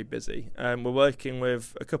very, very busy. We're working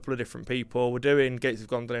with a couple of different people. We're doing Gates of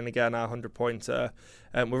Gondolin again, our 100 pointer.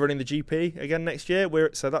 We're running the GP again next year.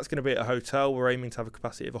 So that's going to be at a hotel. We're aiming to have a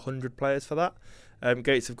capacity of 100 players for that.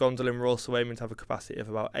 Gates of Gondolin, we're also aiming to have a capacity of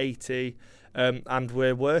about 80. And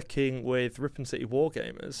we're working with Ripon City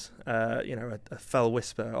Wargamers, a fell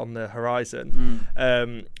whisper on the horizon,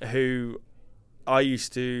 who I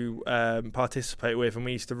used to participate with, and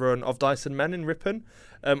we used to run Of Dice and Men in Ripon,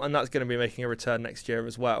 and that's going to be making a return next year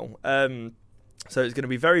as well. So it's going to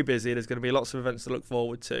be very busy. There's going to be lots of events to look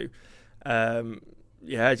forward to.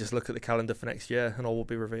 Just look at the calendar for next year and all will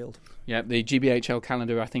be revealed. Yeah, the GBHL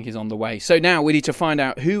calendar, I think, is on the way. So now we need to find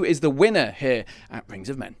out who is the winner here at Rings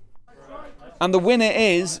of Men. And the winner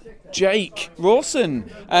is Jake Rawson,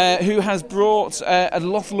 who has brought a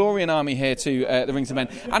Lothlorien army here to the Rings of Men.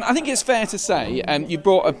 And I think it's fair to say you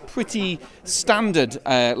brought a pretty standard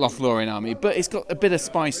Lothlorien army, but it's got a bit of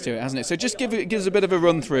spice to it, hasn't it? So just give us a bit of a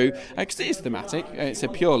run through, because it is thematic. It's a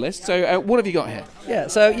pure list. So what have you got here? Yeah,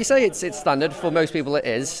 so you say it's standard. For most people it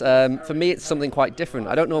is. For me, it's something quite different.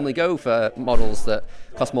 I don't normally go for models that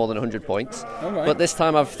cost more than 100 points. Right. But this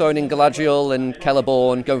time I've thrown in Galadriel and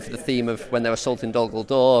Celeborn, going for the theme of when they're assaulting Dol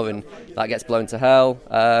Guldur and that gets blown to hell.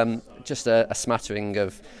 Just a smattering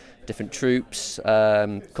of different troops,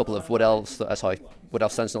 a couple of Wood Elf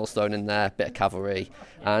Sentinels thrown in there, bit of cavalry,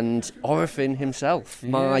 and Orifin himself,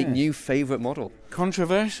 my new favourite model.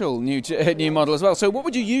 Controversial new model as well. So what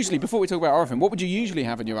would you usually, before we talk about Orifin, what would you usually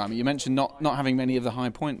have in your army? You mentioned not having many of the high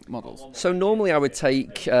point models. So normally I would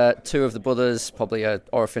take 2 of the brothers, probably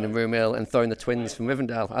Orifin and Rumil, and throw in the twins from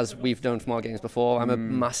Rivendell. As we've done from our games before, I'm a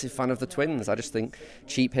massive fan of the twins. I just think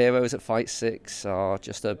cheap heroes at Fight 6 are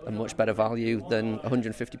just a much better value than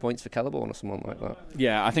 150 points for Celeborn or someone like that.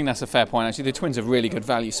 Yeah, I think that's a fair point. Actually, the twins are really good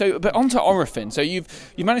value. So, but on to Orifin. So you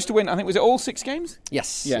managed to win, I think, was it all 6 games?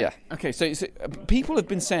 Yes. Yeah. Okay, so people have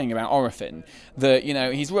been saying about Orifin that,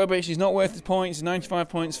 he's rubbish, he's not worth his points, he's 95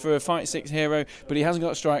 points for a Fight 6 hero, but he hasn't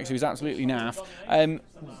got strikes, so he's absolutely naff.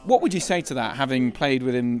 What would you say to that, having played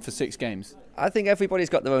with him for 6 games? I think everybody's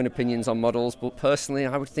got their own opinions on models, but personally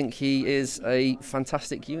I would think he is a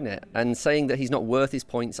fantastic unit, and saying that he's not worth his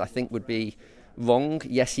points I think would be wrong.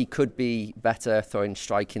 Yes, he could be better throwing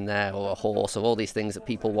strike in there, or a horse, or all these things that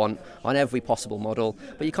people want on every possible model,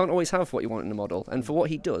 but you can't always have what you want in a model, and for what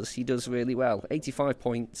he does really well. 85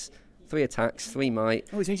 points, 3 attacks, 3 might.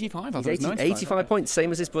 Oh, he's 85. I thought it was 95. 85 points,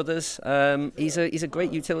 same as his brothers. He's a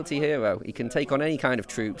great utility hero. He can take on any kind of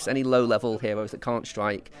troops, any low-level heroes that can't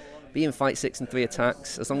strike, be in Fight 6 and 3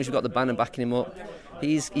 attacks, as long as you've got the banner backing him up.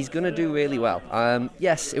 He's going to do really well.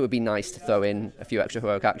 Yes, it would be nice to throw in a few extra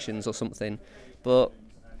heroic actions or something, but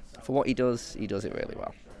for what he does it really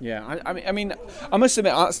well. Yeah, I mean, I must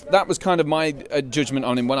admit that was kind of my judgment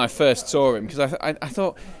on him when I first saw him, because I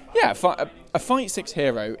thought, yeah, a Fight 6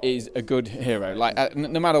 hero is a good hero,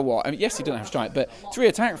 no matter what. I mean, yes, he doesn't have strike, but 3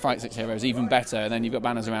 attack Fight 6 hero is even better, and then you've got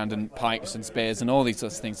banners around and pikes and spears and all these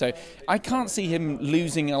sorts of things. So I can't see him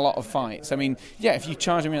losing a lot of fights. I mean, yeah, if you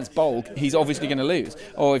charge him against Bolg, he's obviously going to lose.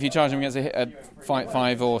 Or if you charge him against a Fight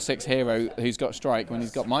 5 or 6 hero who's got strike when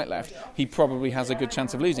he's got might left, he probably has a good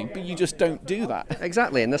chance of losing. But you just don't do that.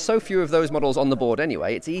 Exactly, and there's so few of those models on the board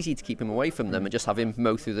anyway, it's easy to keep him away from them and just have him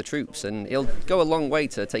mow through the troops, and he'll go a long way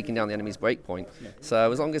to taking down the enemy's breakpoint. Yeah.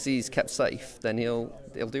 So as long as he's kept safe, then he'll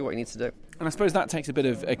do what he needs to do. And I suppose that takes a bit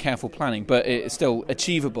of careful planning, but it's still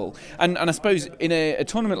achievable. And I suppose in a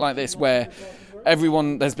tournament like this where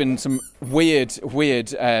there's been some weird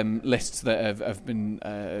lists that have been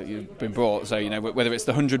brought. So whether it's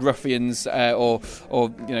the 100 ruffians or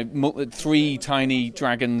 3 tiny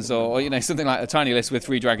dragons, or something like a tiny list with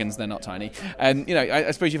 3 dragons. They're not tiny. I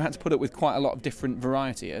suppose you've had to put up with quite a lot of different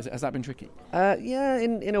variety. Has that been tricky? Yeah,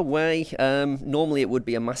 in a way. Normally it would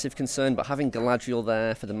be a massive concern, but having Galadriel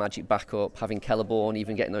there for the magic backup, having Celeborn,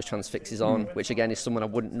 even getting those transfixes on, which again is someone I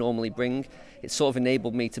wouldn't normally bring, it sort of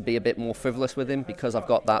enabled me to be a bit more frivolous with him, because I've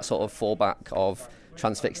got that sort of fallback of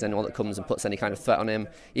transfixing anyone that comes and puts any kind of threat on him,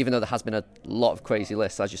 even though there has been a lot of crazy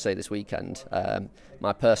lists, as you say, this weekend.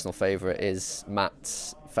 My personal favourite is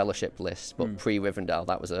Matt's Fellowship list, but pre-Rivendell,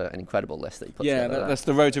 that was an incredible list that he put together. Yeah, that's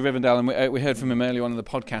the road to Rivendell, and we heard from him earlier on in the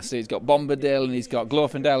podcast. He's got Bombadil and he's got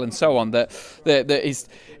Glorfindel and so on. That it's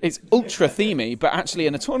ultra themey, but actually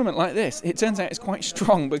in a tournament like this, it turns out it's quite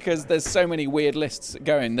strong, because there's so many weird lists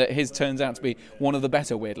going that his turns out to be one of the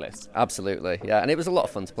better weird lists. Absolutely, yeah, and it was a lot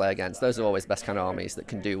of fun to play against. Those are always the best kind of armies. armies that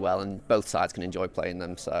can do well, and both sides can enjoy playing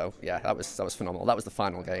them. So yeah, that was phenomenal. That was the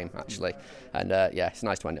final game actually, and it's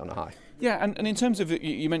nice to end it on a high. Yeah, and in terms of,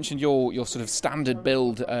 you mentioned your sort of standard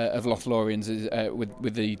build of Lothlorians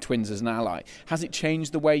with the twins as an ally. Has it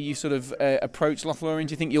changed the way you sort of approach Lothlorien?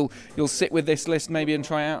 Do you think you'll sit with this list maybe and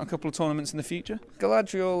try out a couple of tournaments in the future?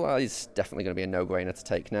 Galadriel is definitely going to be a no-brainer to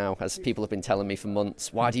take now, as people have been telling me for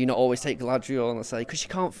months. Why do you not always take Galadriel? And I say, because she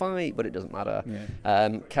can't fight, but it doesn't matter. Yeah.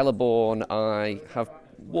 Celeborn, I have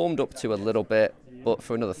warmed up to a little bit, but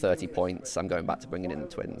for another 30 points, I'm going back to bringing in the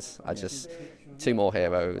twins. Two more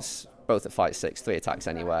heroes. Both at fight 6, 3 attacks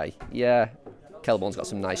anyway. Yeah, Celeborn's got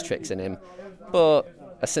some nice tricks in him, but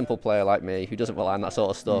a simple player like me who doesn't rely on that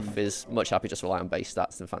sort of stuff is much happy just to rely on base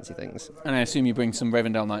stats than fancy things. And I assume you bring some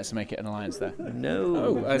Rivendell Knights to make it an alliance there?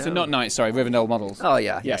 No. So not Knights, sorry, Rivendell models. Oh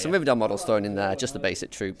yeah, some Rivendell models thrown in there, just the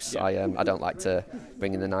basic troops. Yeah. I don't like to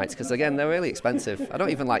bring in the Knights because again they're really expensive. I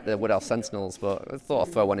don't even like the Wood Elf Sentinels, but I thought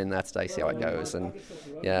I'd throw one in there today, see how it goes. And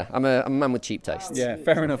yeah, I'm a man with cheap tastes. Yeah,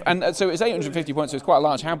 fair enough. And so it's 850 points, so it's quite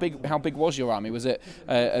large. How big was your army? Was it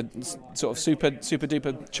a sort of super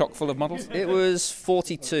duper chock full of models? It was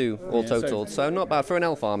 42 all totaled, so not bad for an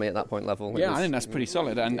elf army at that point level. Yeah, I think that's pretty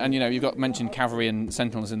solid. And you've got mentioned cavalry and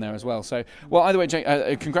sentinels in there as well. So, well, either way,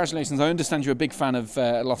 Jake, congratulations. I understand you're a big fan of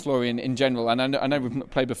Lothlorien in general, and I know we've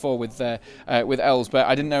played before with elves, but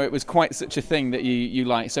I didn't know it was quite such a thing that you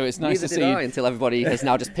like. So it's nice to see. Neither did I, until everybody has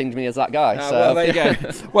now just pinged me as that guy. Well, there you go.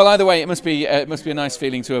 Well, either way, it must be a nice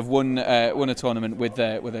feeling to have won a tournament with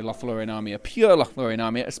a Lothlorien army, a pure Lothlorien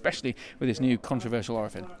army, especially with this new controversial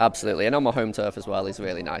Orifin. Absolutely, and on my home turf as well is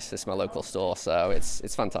really nice. It's my local store, so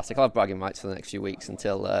it's fantastic. I'll have bragging rights for the next few weeks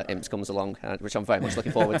until Imps comes along, which I'm very much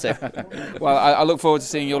looking forward to. Well, I look forward to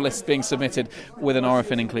seeing your list being submitted with an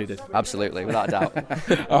Orifin included. Absolutely, without a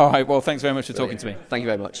doubt. All right, well, thanks very much for talking to me. Thank you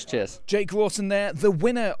very much. Cheers. Jake Rawson there, the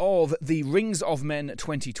winner of the Rings of Men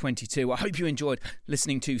 2022. I hope you enjoyed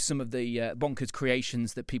listening to some of the bonkers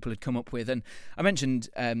creations that people had come up with. And I mentioned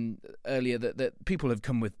earlier that people have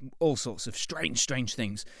come with all sorts of strange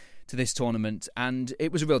things to this tournament, and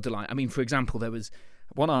it was a real delight. I mean, for example, there was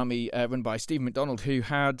one army run by Stephen McDonald who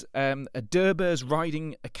had a Durburs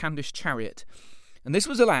riding a Candish chariot, and this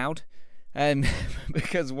was allowed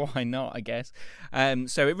because why not, I guess.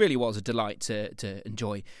 So it really was a delight to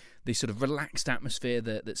enjoy the sort of relaxed atmosphere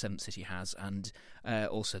that Seventh City has, and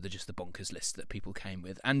also the bonkers list that people came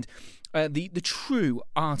with, and the true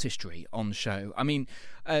artistry on the show. I mean,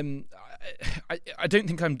 I don't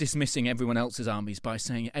think I'm dismissing everyone else's armies by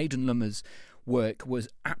saying Aidan Lummer's work was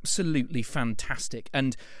absolutely fantastic,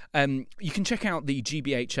 and you can check out the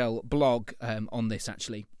GBHL blog on this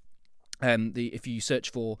actually. If you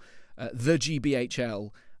search for the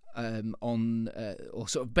GBHL or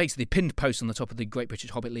sort of basically pinned post on the top of the Great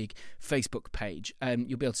British Hobbit League Facebook page,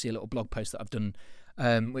 you'll be able to see a little blog post that I've done,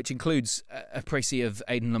 which includes a précis of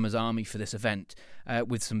Aidan Lummer's army for this event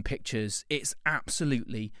with some pictures. It's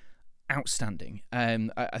absolutely outstanding.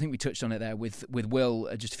 I think we touched on it there with Will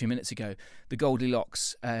just a few minutes ago. The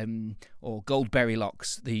Goldilocks or Goldberry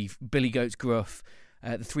Locks, the Billy Goat's Gruff,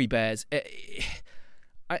 the Three Bears.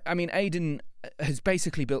 I mean, Aidan has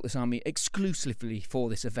basically built this army exclusively for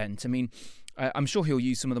this event. I mean, I'm sure he'll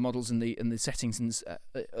use some of the models in the settings and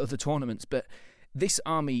other tournaments, but this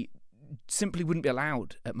army simply wouldn't be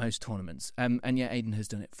allowed at most tournaments. And yet Aidan has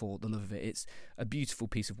done it for the love of it. It's a beautiful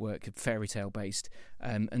piece of work, fairy tale based,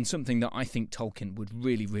 and something that I think Tolkien would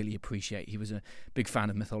really, really appreciate. He was a big fan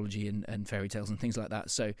of mythology and fairy tales and things like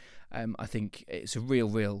that. So I think it's a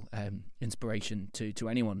real inspiration to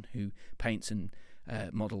anyone who paints and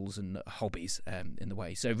models and hobbies in the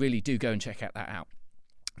way. So really do go and check that out.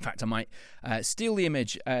 In fact, I might steal the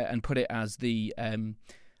image and put it as the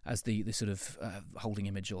sort of holding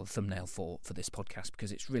image or thumbnail for this podcast,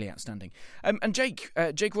 because it's really outstanding. And Jake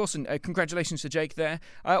Rawson, congratulations to Jake there.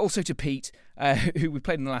 Also to Pete, who we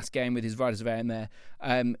played in the last game with his Riders of Airmare.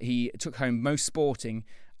 He took home most sporting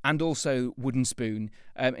and also Wooden Spoon.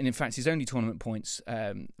 And in fact, his only tournament points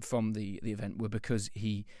from the event were because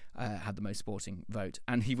he had the most sporting vote.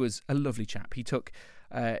 And he was a lovely chap. He took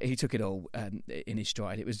it all in his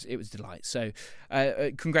stride. It was a delight. So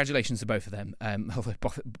congratulations to both of them, although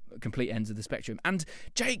both complete ends of the spectrum. And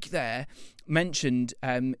Jake there mentioned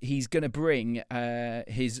he's going to bring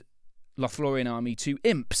his Lothlorien army to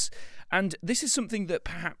Imps. And this is something that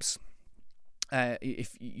perhaps...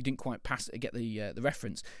 if you didn't quite get the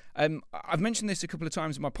reference, I've mentioned this a couple of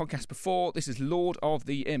times in my podcast before. This is Lord of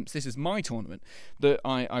the Imps. This is my tournament that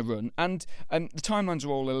I run, and the timelines are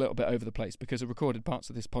all a little bit over the place because I recorded parts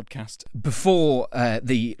of this podcast before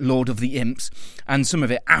the Lord of the Imps and some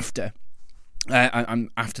of it after. I'm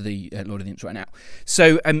after the Lord of the Imps right now.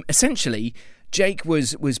 So essentially, Jake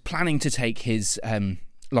was planning to take his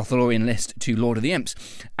Lothlorien list to Lord of the Imps,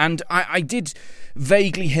 and I did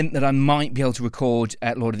vaguely hint that I might be able to record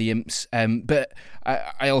at Lord of the Imps, but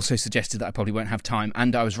I also suggested that I probably won't have time,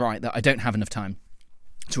 and I was right that I don't have enough time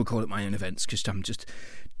to record at my own events because I'm just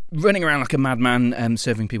running around like a madman,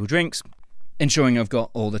 serving people drinks, ensuring I've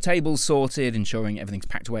got all the tables sorted, ensuring everything's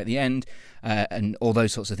packed away at the end, and all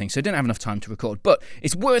those sorts of things. So I didn't have enough time to record. But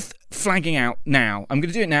it's worth flagging out now. I'm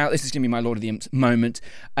going to do it now. This is going to be my Lord of the Imps moment,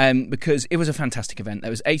 because it was a fantastic event.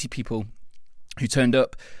 There was 80 people who turned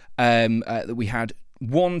up. We had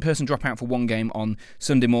one person drop out for one game on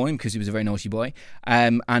Sunday morning because he was a very naughty boy,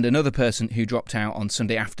 and another person who dropped out on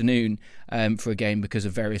Sunday afternoon for a game because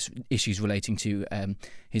of various issues relating to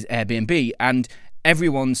his Airbnb. And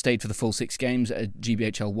everyone stayed for the full 6 games at a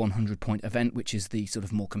GBHL 100-point event, which is the sort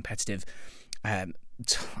of more competitive, I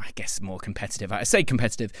guess more competitive. I say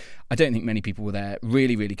competitive. I don't think many people were there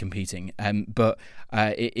really, really competing, but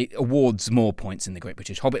it awards more points in the Great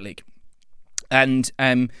British Hobbit League. And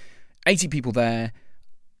 80 people there.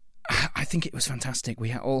 I think it was fantastic.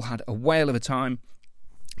 We all had a whale of a time,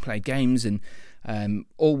 played games, and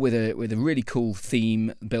all with a really cool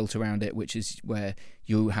theme built around it, which is where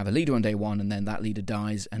you have a leader on day one, and then that leader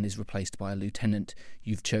dies and is replaced by a lieutenant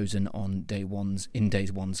you've chosen on day one's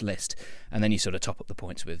list, and then you sort of top up the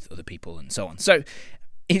points with other people and so on. So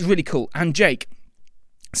it's really cool. And Jake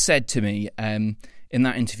said to me in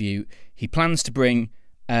that interview he plans to bring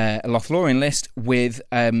a Lothlorien list with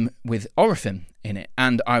Orifin in it,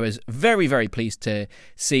 and I was very, very pleased to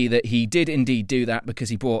see that he did indeed do that, because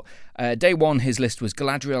he brought day one, his list was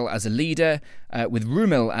Galadriel as a leader, with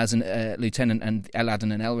Rumil as a lieutenant, and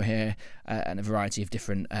Eladin and Elrohir, and a variety of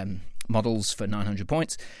different models for 900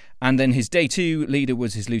 points. And then his day 2 leader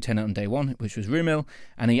was his lieutenant on day 1, which was Rumil,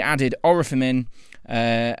 and he added Orifin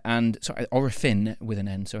Orifin with an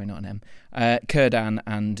N, sorry, not an M, Círdan,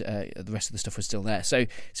 and the rest of the stuff was still there. So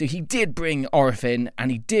he did bring Orifin,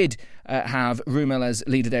 and he did have Rumil as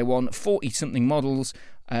leader day 1, 40-something models,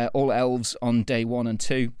 all elves on day 1 and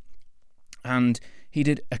 2, and he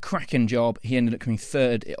did a cracking job. He ended up coming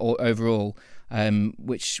 3rd overall,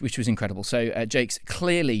 which was incredible. So Jake's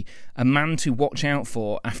clearly a man to watch out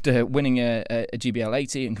for after winning a GBL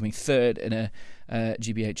 80 and coming 3rd in a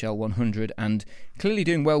GBHL 100, and clearly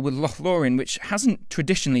doing well with Lothlorien, which hasn't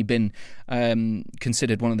traditionally been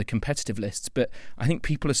considered one of the competitive lists, but I think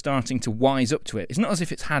people are starting to wise up to it. It's not as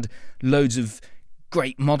if it's had loads of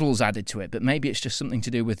great models added to it, but maybe it's just something to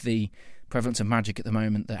do with the prevalence of magic at the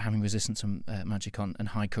moment, that having resistance on magic on and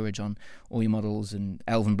high courage on all your models, and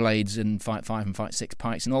elven blades and fight 5 and fight 6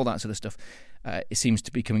 pikes and all that sort of stuff, it seems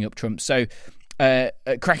to be coming up trumps. So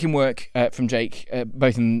cracking work from Jake,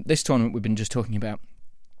 both in this tournament we've been just talking about,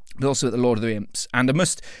 but also at the Lord of the Imps. And I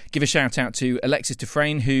must give a shout out to Alexis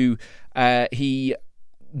Dufresne, who he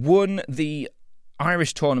won the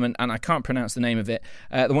Irish tournament, and I can't pronounce the name of it,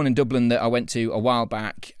 the one in Dublin that I went to a while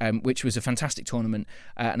back, which was a fantastic tournament,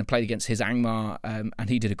 and I played against his Angmar, and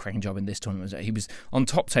he did a cracking job in this tournament. He was on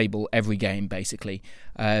top table every game, basically,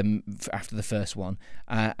 after the first one,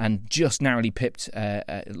 and just narrowly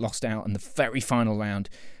lost out in the very final round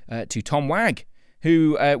to Tom Wag,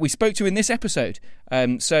 who we spoke to in this episode.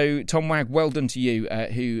 So Tom Wag, well done to you,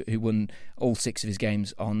 who won all 6 of his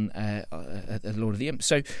games on Lord of the Imps.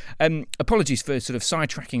 So apologies for sort of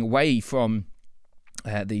sidetracking away from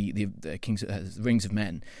the Kings, Rings of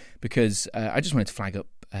Men, because I just wanted to flag up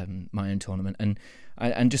my own tournament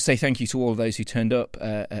and just say thank you to all of those who turned up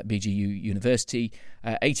at BGU University.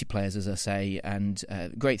 80 players, as I say, and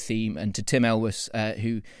great theme. And to Tim Elwes,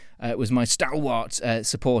 who was my stalwart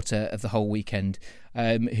supporter of the whole weekend,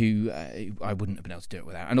 who I wouldn't have been able to do it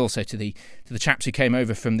without. And also to the chaps who came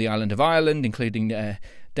over from the island of Ireland, including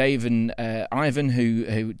Dave and Ivan,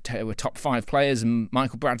 who were top 5 players, and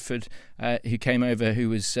Michael Bradford, who came over, who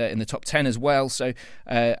was in the top 10 as well. So,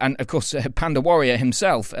 and of course Panda Warrior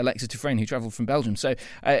himself, Alexis Dufresne, who travelled from Belgium. So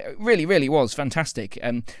really, really was fantastic.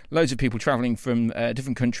 Loads of people travelling from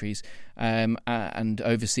different countries and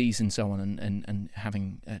overseas and so on, and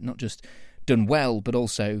having not just done well, but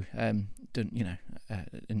also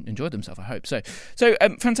enjoyed themselves, I hope. So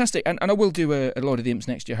fantastic, and I will do a Lord of the Imps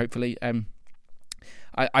next year, hopefully.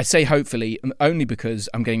 I say hopefully only because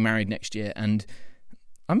I'm getting married next year, and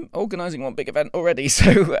I'm organising one big event already,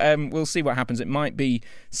 so we'll see what happens. It might be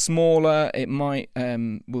smaller, it might,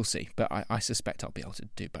 we'll see, but I suspect I'll be able to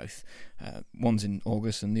do both. One's in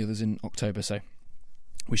August and the other's in October, so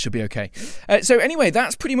we should be okay. So anyway,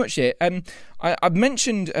 that's pretty much it. I've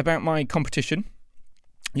mentioned about my competition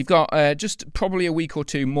You've got just probably a week or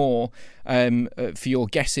two more for your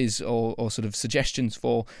guesses or sort of suggestions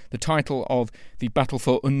for the title of the Battle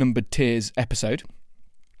for Unnumbered Tears episode,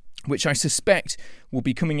 which I suspect will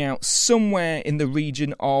be coming out somewhere in the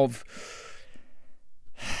region of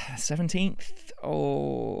 17th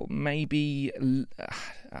or maybe,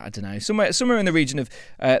 I don't know, somewhere in the region of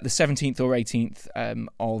the 17th or 18th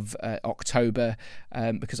of October,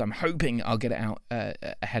 because I'm hoping I'll get it out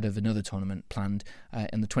ahead of another tournament planned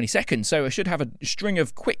on the 22nd. So I should have a string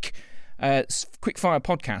of quick fire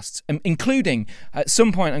podcasts, including at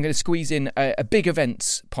some point I'm going to squeeze in a big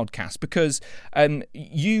events podcast, because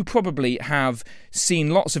you probably have seen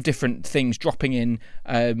lots of different things dropping in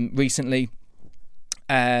recently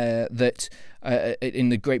that in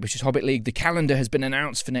the Great British Hobbit League. The calendar has been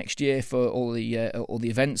announced for next year for all the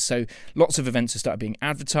events, so lots of events have started being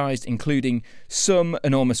advertised, including some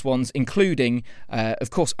enormous ones, including of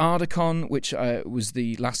course Ardacon, which was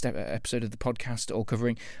the last episode of the podcast all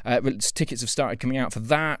covering. Tickets have started coming out for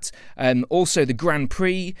that. Also the Grand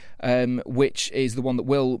Prix, which is the one that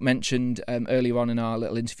Will mentioned earlier on in our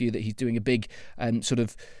little interview, that he's doing a big sort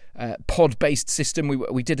of pod-based system.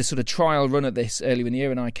 We did a sort of trial run at this earlier in the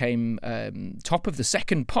year, and I came top of the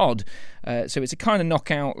second pod. So it's a kind of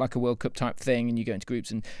knockout, like a World Cup type thing, and you go into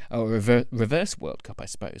groups or a reverse World Cup, I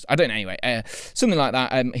suppose. I don't know. Anyway, something like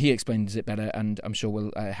that. He explains it better, and I'm sure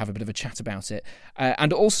we'll have a bit of a chat about it.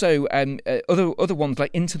 And also other ones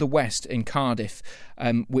like Into the West in Cardiff,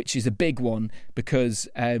 which is a big one because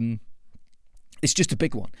it's just a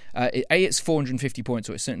big one. It's 450 points,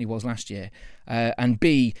 or it certainly was last year. And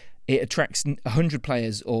B, it attracts 100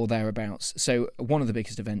 players or thereabouts. So one of the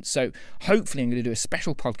biggest events. So hopefully I'm going to do a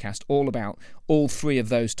special podcast all about all three of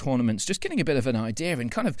those tournaments, just getting a bit of an idea and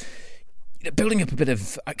kind of building up a bit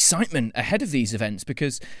of excitement ahead of these events,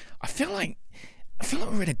 because I feel like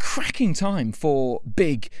we're in a cracking time for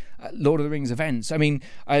big Lord of the Rings events. I mean,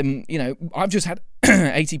 I've just had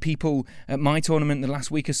 80 people at my tournament in the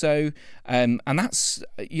last week or so, and that's,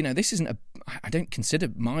 this isn't I don't consider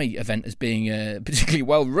my event as being a particularly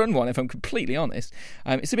well run one, if I'm completely honest.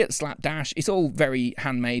 It's a bit slapdash. It's all very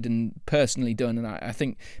handmade and personally done, and I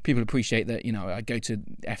think people appreciate that. I go to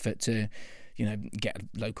effort to get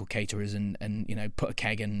local caterers and put a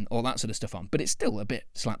keg and all that sort of stuff on. But it's still a bit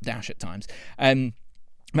slapdash at times.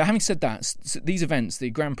 But having said that, these events, the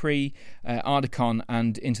Grand Prix, Ardacon,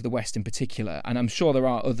 and Into the West in particular, and I'm sure there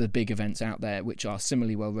are other big events out there which are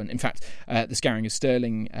similarly well run. In fact, the Scouring of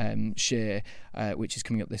Stirling Shear, which is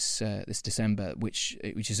coming up this December, which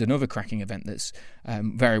is another cracking event that's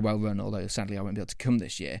very well run, although sadly I won't be able to come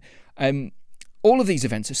this year. All of these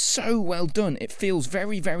events are so well done. It feels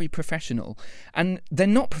very, very professional. And they're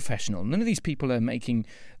not professional. None of these people are making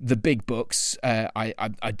the big bucks, I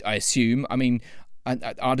assume. I mean,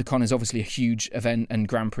 Ardacon is obviously a huge event, and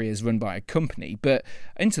Grand Prix is run by a company. But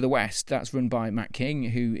Into the West, that's run by Matt King,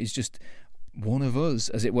 who is just one of us,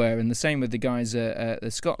 as it were. And the same with the guys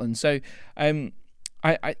at Scotland. So they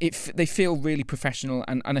feel really professional.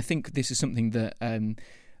 And I think this is something that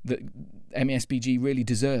MESBG really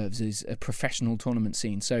deserves, is a professional tournament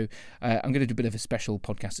scene. So I'm going to do a bit of a special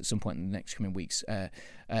podcast at some point in the next coming weeks,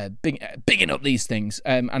 bigging up these things.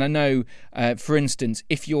 And I know, for instance,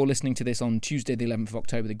 if you're listening to this on Tuesday the 11th of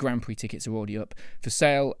October, the Grand Prix tickets are already up for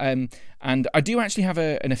sale. And I do actually have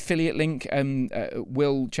an affiliate link.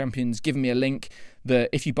 Will Champion's given me a link that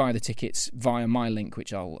if you buy the tickets via my link,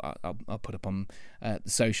 which I'll put up on the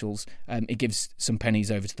socials, it gives some pennies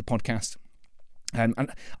over to the podcast.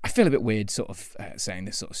 And I feel a bit weird sort of saying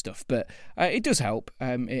this sort of stuff, but it does help.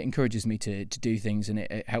 It encourages me to do things, and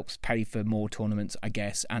it helps pay for more tournaments, I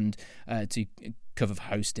guess, and to cover for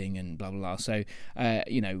hosting and blah, blah, blah. So,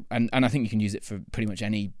 and I think you can use it for pretty much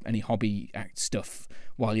any hobby act stuff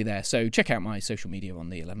while you're there. So check out my social media on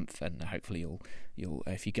the 11th, and hopefully you'll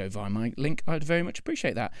if you go via my link, I'd very much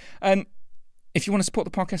appreciate that. If you want to support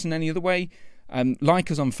the podcast in any other way, like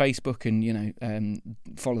us on Facebook, and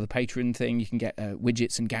follow the Patreon thing. You can get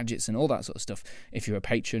widgets and gadgets and all that sort of stuff if you're a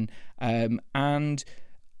patron. And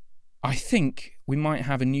I think we might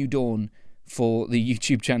have a new dawn for the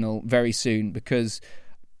YouTube channel very soon, because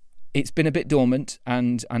it's been a bit dormant,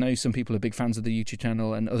 and I know some people are big fans of the YouTube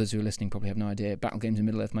channel, and others who are listening probably have no idea. Battle Games in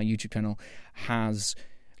Middle-earth, my YouTube channel, has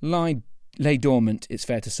lay dormant, it's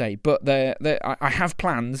fair to say. But I have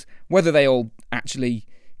plans. Whether they all actually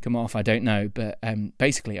come off, I don't know, but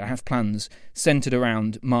basically I have plans centred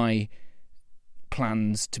around my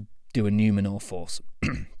plans to do a Numenor Force.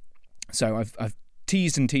 So I've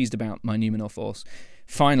teased about my Numenor Force.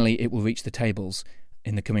 Finally, it will reach the tables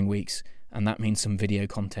in the coming weeks, and that means some video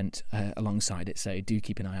content alongside it. So do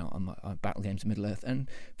keep an eye out on Battle Games of Middle-earth, and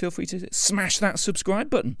feel free to smash that subscribe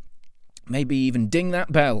button. Maybe even ding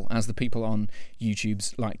that bell, as the people on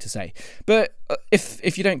YouTube's like to say. But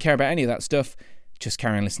if you don't care about any of that stuff, just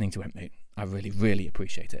carry on listening to Entmoot. I really, really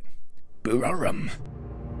appreciate it. Boo-ra-rum.